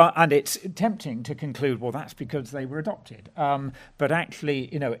 And it's tempting to conclude, well, that's because they were adopted. But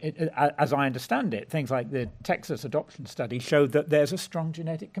actually, as I understand it, things like the Texas adoption study showed that there's a strong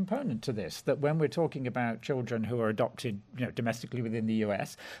genetic component to this, that when we're talking about children who are adopted domestically within the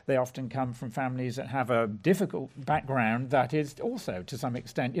US, they often come from families that have a difficult background that is also, to some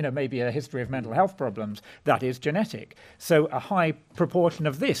extent, maybe a history of mental health problems that is genetic. So a high proportion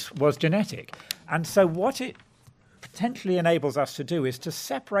of this was genetic. And so what it potentially enables us to do is to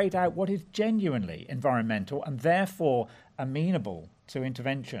separate out what is genuinely environmental and therefore amenable to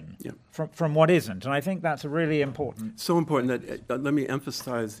intervention from what isn't. And I think that's a really important... So important that, let me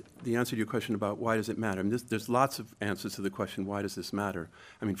emphasize the answer to your question about why does it matter. I mean, there's lots of answers to the question, why does this matter?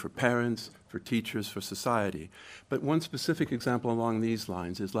 I mean, for parents, for teachers, for society. But one specific example along these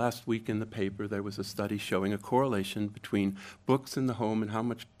lines is last week in the paper there was a study showing a correlation between books in the home and how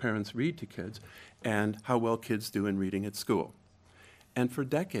much parents read to kids and how well kids do in reading at school. And for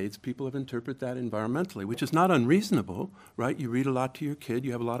decades, people have interpreted that environmentally, which is not unreasonable, right? You read a lot to your kid,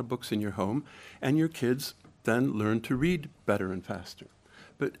 you have a lot of books in your home, and your kids then learn to read better and faster.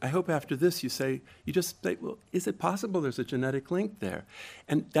 But I hope after this you just say, well, is it possible there's a genetic link there?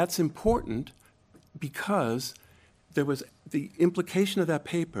 And that's important because there was the implication of that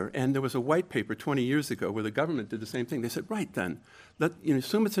paper, and there was a white paper 20 years ago where the government did the same thing. They said, right then,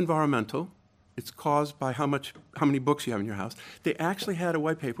 assume it's environmental. It's caused by how many books you have in your house. They actually had a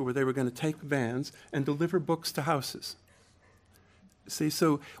white paper where they were going to take vans and deliver books to houses. See,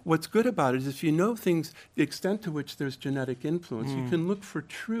 so what's good about it is if you know things, the extent to which there's genetic influence, you can look for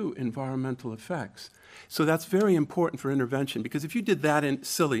true environmental effects. So that's very important for intervention, because if you did that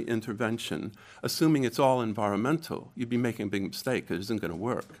silly intervention, assuming it's all environmental, you'd be making a big mistake because it isn't going to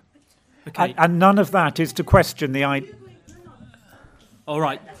work. Okay. And none of that is to question the idea. All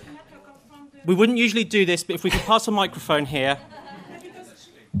right. We wouldn't usually do this, but if we could pass a microphone here.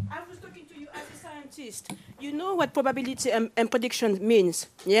 I was talking to you as a scientist. You know what probability and prediction means,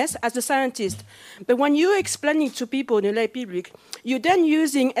 yes, as a scientist. But when you're explaining to people in the lay public, you're then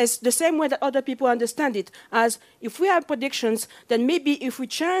using as the same way that other people understand it, as if we have predictions, then maybe if we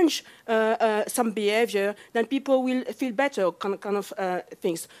change some behavior, then people will feel better, kind of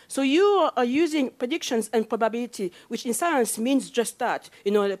things. So you are using predictions and probability, which in science means just that,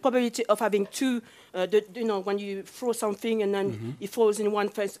 the probability of having two, when you throw something and then it falls in one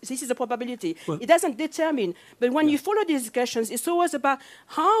place. This is a probability. Well, it doesn't determine. But when you follow these discussions, it's always about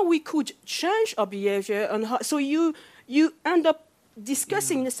how we could change our behavior. And how, so you end up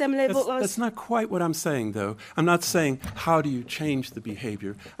discussing the same level. That's not quite what I'm saying, though. I'm not saying how do you change the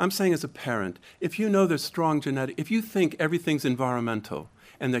behavior. I'm saying as a parent, if you know there's strong genetic, if you think everything's environmental,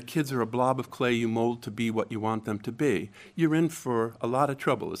 and that kids are a blob of clay you mold to be what you want them to be, you're in for a lot of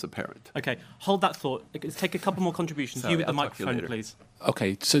trouble as a parent. Okay, hold that thought. Let's take a couple more contributions. Sorry, you with the I'll talk to you microphone, later. please.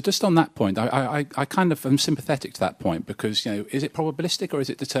 Okay, so just on that point, I kind of am sympathetic to that point because, is it probabilistic or is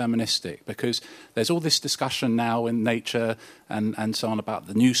it deterministic? Because there's all this discussion now in Nature and so on about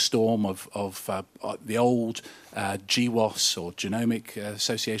the new storm of the old GWAS or Genomic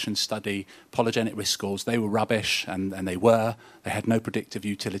Association study, polygenic risk scores. They were rubbish, and they had no predictive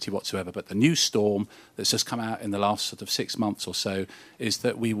utility whatsoever. But the new storm that's just come out in the last sort of 6 months or so is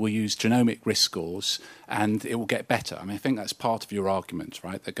that we will use genomic risk scores and it will get better. I mean, I think that's part of your argument,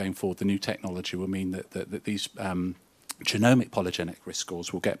 right? That going forward, the new technology will mean that these genomic polygenic risk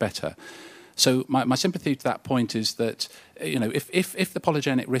scores will get better. So my sympathy to that point is that, if the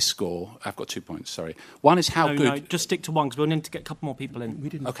polygenic risk score... I've got 2 points, sorry. One is how good... No, just stick to one, because we'll need to get a couple more people in. We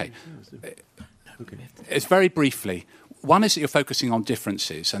didn't. Okay. It's very briefly. One is that you're focusing on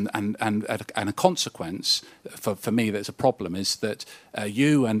differences, and a consequence for me that's a problem is that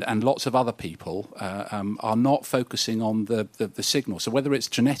you and lots of other people are not focusing on the signal. So whether it's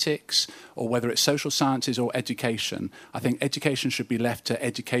genetics or whether it's social sciences or education, I think education should be left to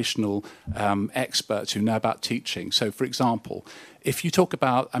educational experts who know about teaching. So, for example, if you talk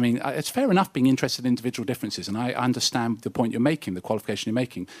about, it's fair enough being interested in individual differences, and I understand the point you're making, the qualification you're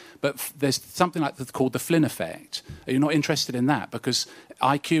making, but there's something called the Flynn effect. You're not interested in that because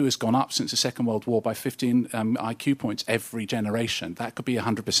IQ has gone up since the Second World War by 15 IQ points every generation. That could be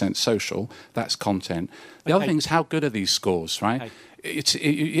 100% social. That's content. The other thing is how good are these scores, right? Okay.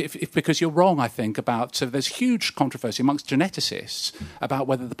 Because you're wrong, I think, about... So there's huge controversy amongst geneticists about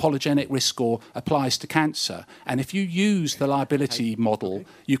whether the polygenic risk score applies to cancer. And if you use the liability model,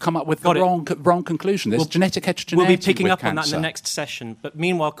 you come up with the wrong conclusion. There's genetic heterogeneity. We'll be picking up cancer. on that in the next session. But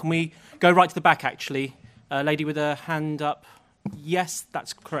meanwhile, can we go right to the back, actually? Lady with a hand up. Yes,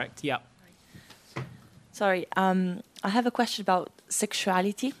 that's correct. Yeah. Sorry, I have a question about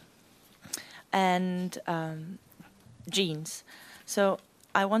sexuality and genes. So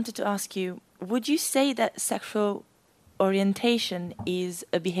I wanted to ask you, would you say that sexual orientation is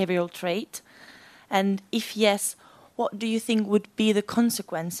a behavioral trait? And if yes, what do you think would be the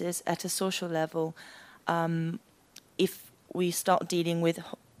consequences at a social level if we start dealing with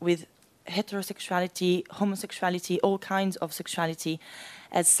heterosexuality, homosexuality, all kinds of sexuality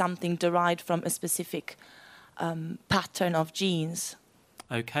as something derived from a specific pattern of genes?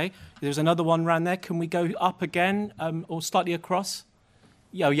 Okay. There's another one round there. Can we go up again or slightly across?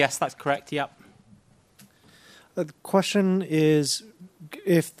 Oh, yes, that's correct. Yep. The question is,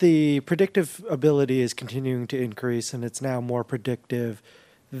 if the predictive ability is continuing to increase and it's now more predictive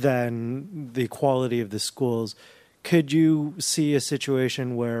than the quality of the schools, could you see a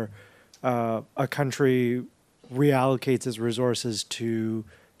situation where a country reallocates its resources to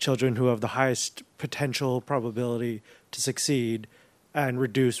children who have the highest potential probability to succeed and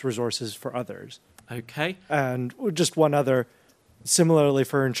reduce resources for others? Okay. And just one other, similarly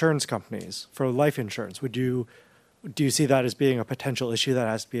for insurance companies, for life insurance, do you see that as being a potential issue that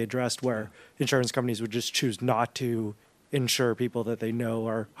has to be addressed, where insurance companies would just choose not to insure people that they know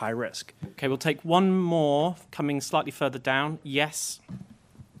are high risk? Okay, we'll take one more, coming slightly further down. Yes.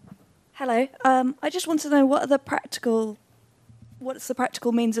 Hello. I just want to know what's the practical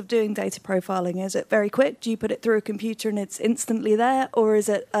means of doing data profiling? Is it very quick? Do you put it through a computer and it's instantly there? Or is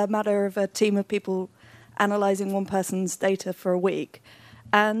it a matter of a team of people analysing one person's data for a week?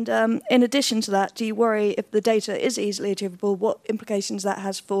 And in addition to that, do you worry if the data is easily achievable, what implications that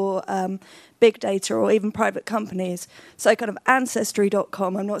has for big data or even private companies? So kind of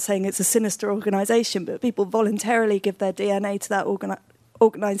Ancestry.com, I'm not saying it's a sinister organisation, but people voluntarily give their DNA to that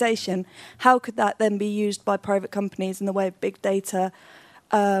organisation. How could that then be used by private companies in the way of big data,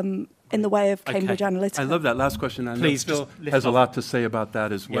 in the way of Cambridge Analytica? I love that last question. I know Phil has a lot to say about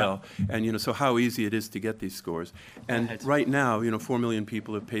that as well. And, so how easy it is to get these scores. And right now, 4 million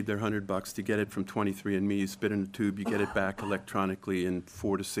people have paid their $100 to get it from 23andMe. You spit in a tube, you get it back electronically in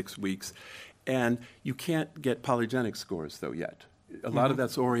 4 to 6 weeks. And you can't get polygenic scores, though, yet. A lot of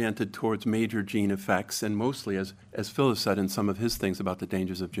that's oriented towards major gene effects, and mostly, as Phil has said in some of his things about the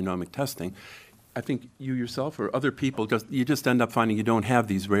dangers of genomic testing, I think you yourself or other people, you just end up finding you don't have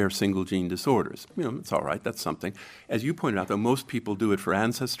these rare single gene disorders. It's all right, that's something. As you pointed out, though, most people do it for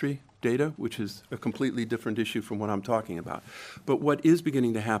ancestry data, which is a completely different issue from what I'm talking about. But what is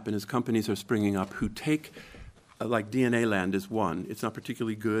beginning to happen is companies are springing up who take, like DNA Land is one. It's not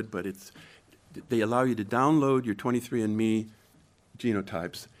particularly good, but they allow you to download your 23andMe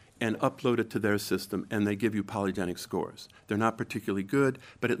genotypes and upload it to their system, and they give you polygenic scores. They're not particularly good,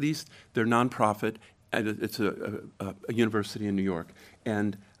 but at least they're nonprofit, and it's a university in New York.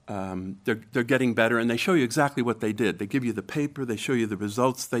 And they're getting better, and they show you exactly what they did. They give you the paper, they show you the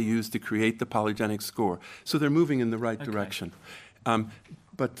results they used to create the polygenic score. So they're moving in the right direction. Well,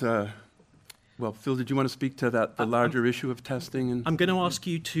 Phil, did you want to speak to the larger issue of testing? I'm going to ask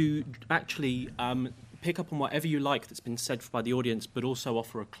you to actually pick up on whatever you like that's been said by the audience, but also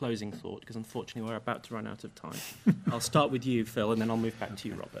offer a closing thought, because unfortunately we're about to run out of time. I'll start with you, Phil, and then I'll move back to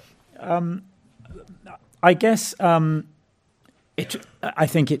you, Robert. I guess I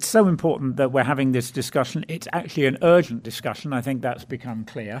think it's so important that we're having this discussion. It's actually an urgent discussion. I think that's become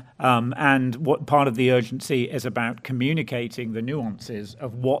clear. And what part of the urgency is about communicating the nuances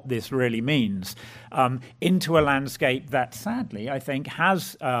of what this really means into a landscape that, sadly, I think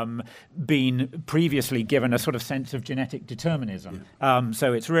has been previously given a sort of sense of genetic determinism.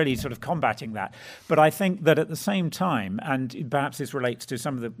 So it's really sort of combating that. But I think that at the same time, and perhaps this relates to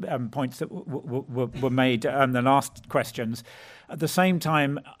some of the points that were made in the last questions, at the same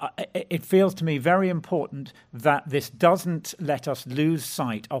time, it feels to me very important that this doesn't let us lose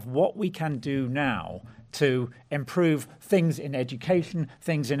sight of what we can do now to improve things in education,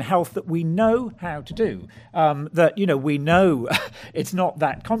 things in health that we know how to do. We know it's not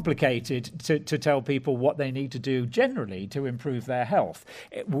that complicated to tell people what they need to do generally to improve their health.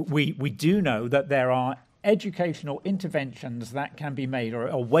 We do know that there are educational interventions that can be made,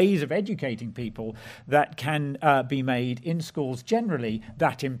 or ways of educating people that can be made in schools generally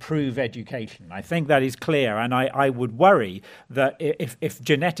that improve education. I think that is clear, and I would worry that if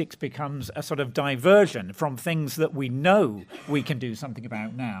genetics becomes a sort of diversion from things that we know we can do something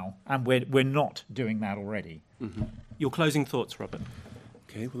about now, and we're not doing that already. Mm-hmm. Your closing thoughts, Robert?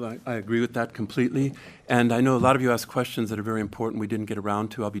 Okay, well, I agree with that completely. And I know a lot of you asked questions that are very important we didn't get around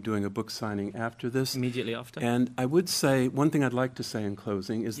to. I'll be doing a book signing after this. Immediately after. And I would say, one thing I'd like to say in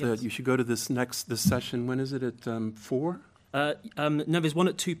closing is that you should go to this session. When is it, at 4? No, there's one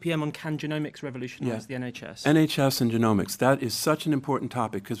at 2 p.m. on Can Genomics Revolutionize the NHS? NHS and genomics. That is such an important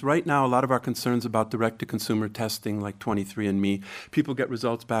topic, because right now a lot of our concerns about direct-to-consumer testing like 23andMe, people get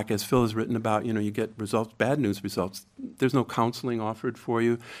results back, as Phil has written about, you get results, bad news results. There's no counseling offered for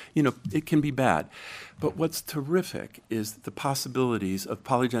you. It can be bad. But what's terrific is the possibilities of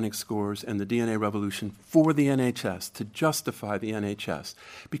polygenic scores and the DNA revolution for the NHS, to justify the NHS.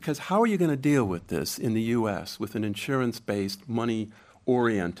 Because how are you going to deal with this in the U.S. with an insurance-based,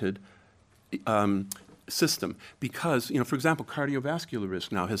 money-oriented system because, for example, cardiovascular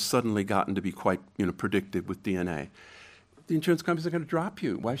risk now has suddenly gotten to be quite, predictive with DNA. The insurance companies are going to drop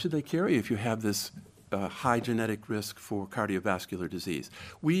you. Why should they carry you if you have this high genetic risk for cardiovascular disease?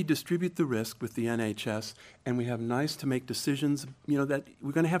 We distribute the risk with the NHS, and we have NICE to make decisions, that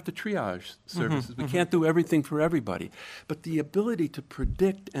we're going to have to triage services. We can't do everything for everybody. But the ability to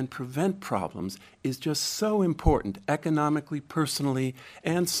predict and prevent problems is just so important economically, personally,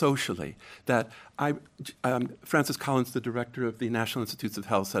 and socially that Francis Collins, the director of the National Institutes of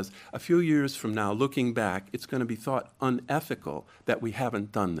Health, says a few years from now, looking back, it's going to be thought unethical that we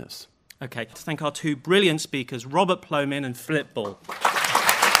haven't done this. Okay, to thank our two brilliant speakers, Robert Plomin and Philip Bull.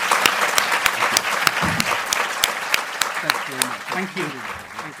 Thank you very much. Thank you.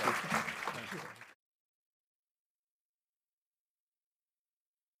 Thank you.